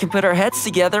 We can put our heads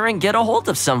together and get a hold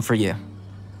of some for you.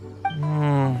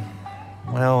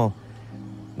 Well,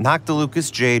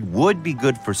 Noctilucus jade would be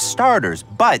good for starters,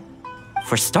 but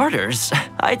For starters,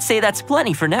 I'd say that's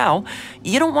plenty for now.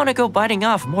 You don't want to go biting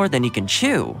off more than you can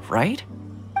chew, right?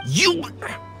 You...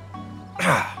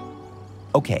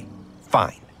 Okay,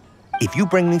 fine. If you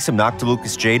bring me some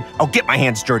Noctilucous Jade, I'll get my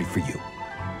hands dirty for you.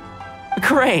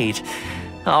 Great.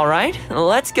 All right,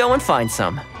 let's go and find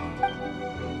some.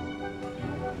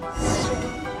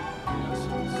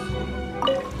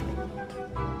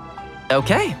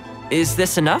 Okay, is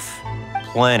this enough?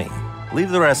 Plenty. Leave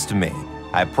the rest to me.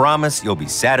 I promise you'll be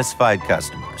satisfied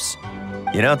customers.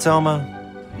 You know, Thoma,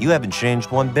 you haven't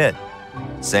changed one bit.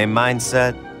 Same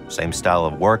mindset, same style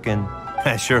of working.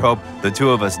 I sure hope the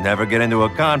two of us never get into a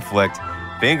conflict.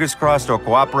 Fingers crossed our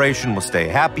cooperation will stay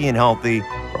happy and healthy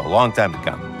for a long time to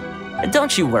come.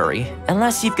 Don't you worry.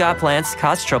 Unless you've got plans to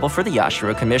cause trouble for the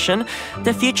Yashiro Commission,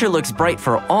 the future looks bright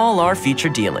for all our future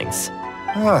dealings.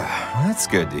 That's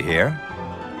good to hear.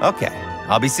 Okay,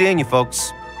 I'll be seeing you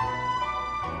folks.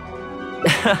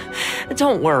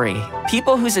 Don't worry.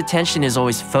 People whose attention is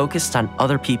always focused on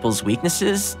other people's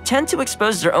weaknesses tend to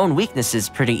expose their own weaknesses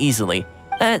pretty easily.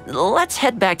 Let's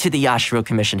head back to the Yashiro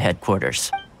Commission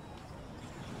headquarters.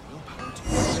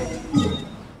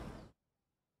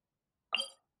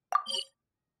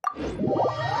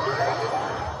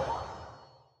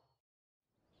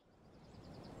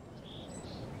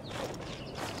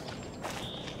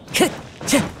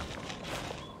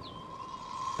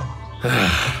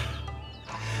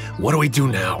 What do we do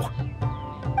now?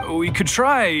 We could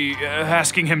try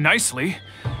asking him nicely.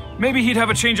 Maybe he'd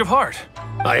have a change of heart.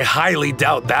 I highly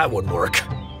doubt that would work.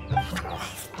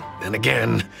 Then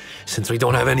again, since we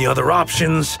don't have any other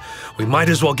options, we might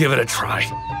as well give it a try.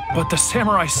 But the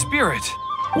samurai spirit...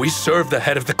 We serve the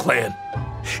head of the clan.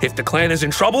 If the clan is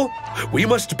in trouble, we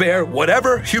must bear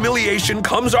whatever humiliation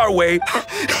comes our way.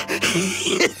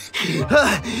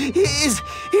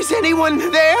 Is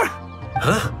anyone there?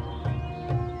 Huh?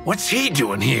 What's he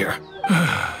doing here?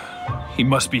 He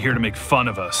must be here to make fun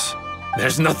of us.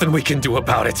 There's nothing we can do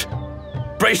about it.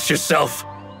 Brace yourself.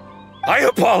 I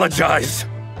apologize.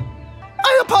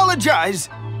 I apologize.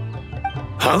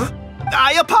 Huh?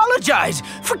 I apologize.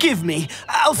 Forgive me.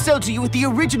 I'll sell to you at the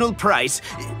original price.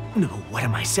 No, what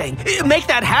am I saying? Make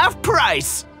that half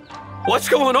price. What's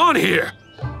going on here?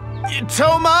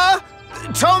 Thoma?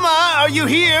 Thoma, are you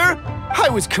here? I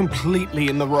was completely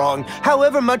in the wrong.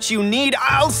 However much you need,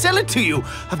 I'll sell it to you.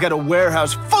 I've got a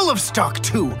warehouse full of stock,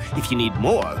 too, if you need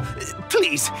more.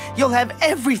 Please, you'll have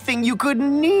everything you could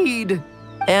need.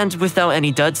 And without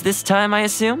any duds this time, I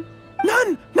assume?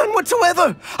 None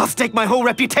whatsoever. I'll stake my whole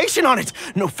reputation on it.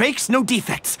 No fakes, no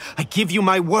defects. I give you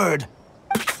my word.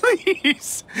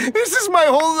 Please, this is my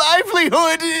whole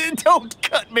livelihood. Don't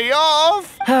cut me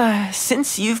off.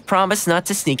 Since you've promised not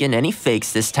to sneak in any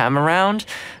fakes this time around,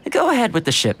 go ahead with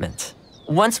the shipment.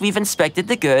 Once we've inspected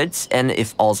the goods, and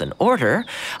if all's in order,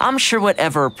 I'm sure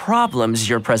whatever problems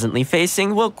you're presently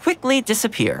facing will quickly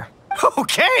disappear.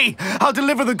 Okay, I'll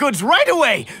deliver the goods right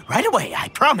away. Right away, I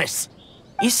promise.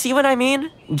 You see what I mean?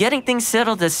 Getting things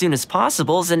settled as soon as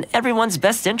possible is in everyone's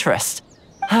best interest.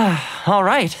 All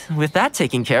right, with that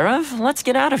taken care of, let's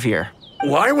get out of here.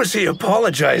 Why was he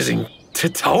apologizing to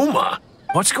Thoma?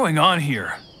 What's going on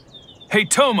here? Hey,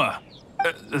 Thoma!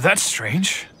 That's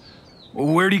strange.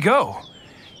 Where'd he go?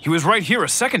 He was right here a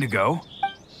second ago.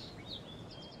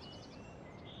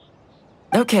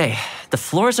 Okay, the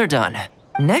floors are done.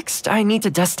 Next, I need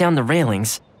to dust down the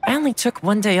railings. I only took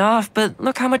one day off, but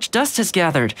look how much dust has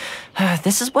gathered.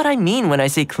 This is what I mean when I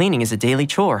say cleaning is a daily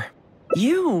chore.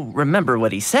 You remember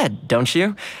what he said, don't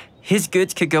you? His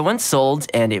goods could go unsold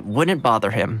and it wouldn't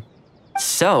bother him.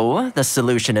 So, the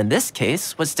solution in this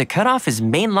case was to cut off his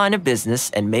main line of business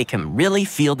and make him really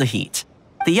feel the heat.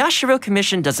 The Yashiro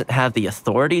Commission doesn't have the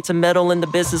authority to meddle in the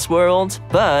business world,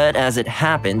 but as it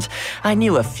happened, I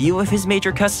knew a few of his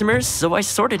major customers, so I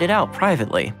sorted it out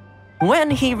privately.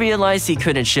 When he realized he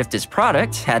couldn't shift his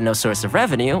product, had no source of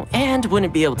revenue, and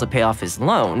wouldn't be able to pay off his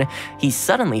loan, he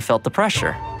suddenly felt the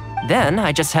pressure. Then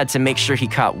I just had to make sure he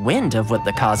caught wind of what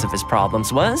the cause of his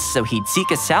problems was, so he'd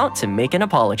seek us out to make an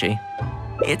apology.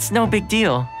 It's no big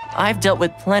deal. I've dealt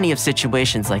with plenty of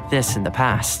situations like this in the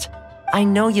past. I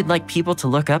know you'd like people to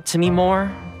look up to me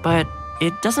more, but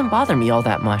it doesn't bother me all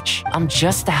that much. I'm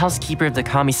just the housekeeper of the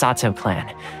Kamisato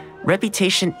clan.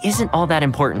 Reputation isn't all that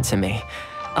important to me.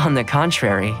 On the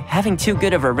contrary, having too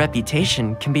good of a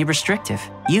reputation can be restrictive.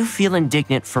 You feel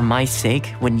indignant for my sake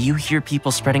when you hear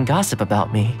people spreading gossip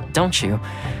about me, don't you?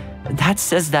 That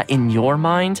says that in your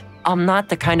mind, I'm not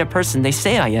the kind of person they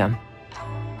say I am.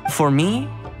 For me,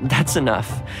 that's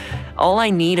enough. All I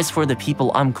need is for the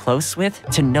people I'm close with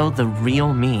to know the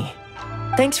real me.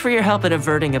 Thanks for your help in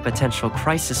averting a potential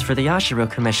crisis for the Yashiro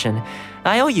Commission.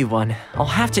 I owe you one. I'll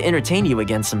have to entertain you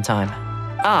again sometime.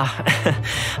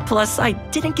 Plus I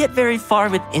didn't get very far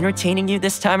with entertaining you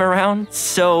this time around,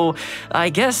 so I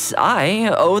guess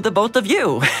I owe the both of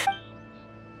you.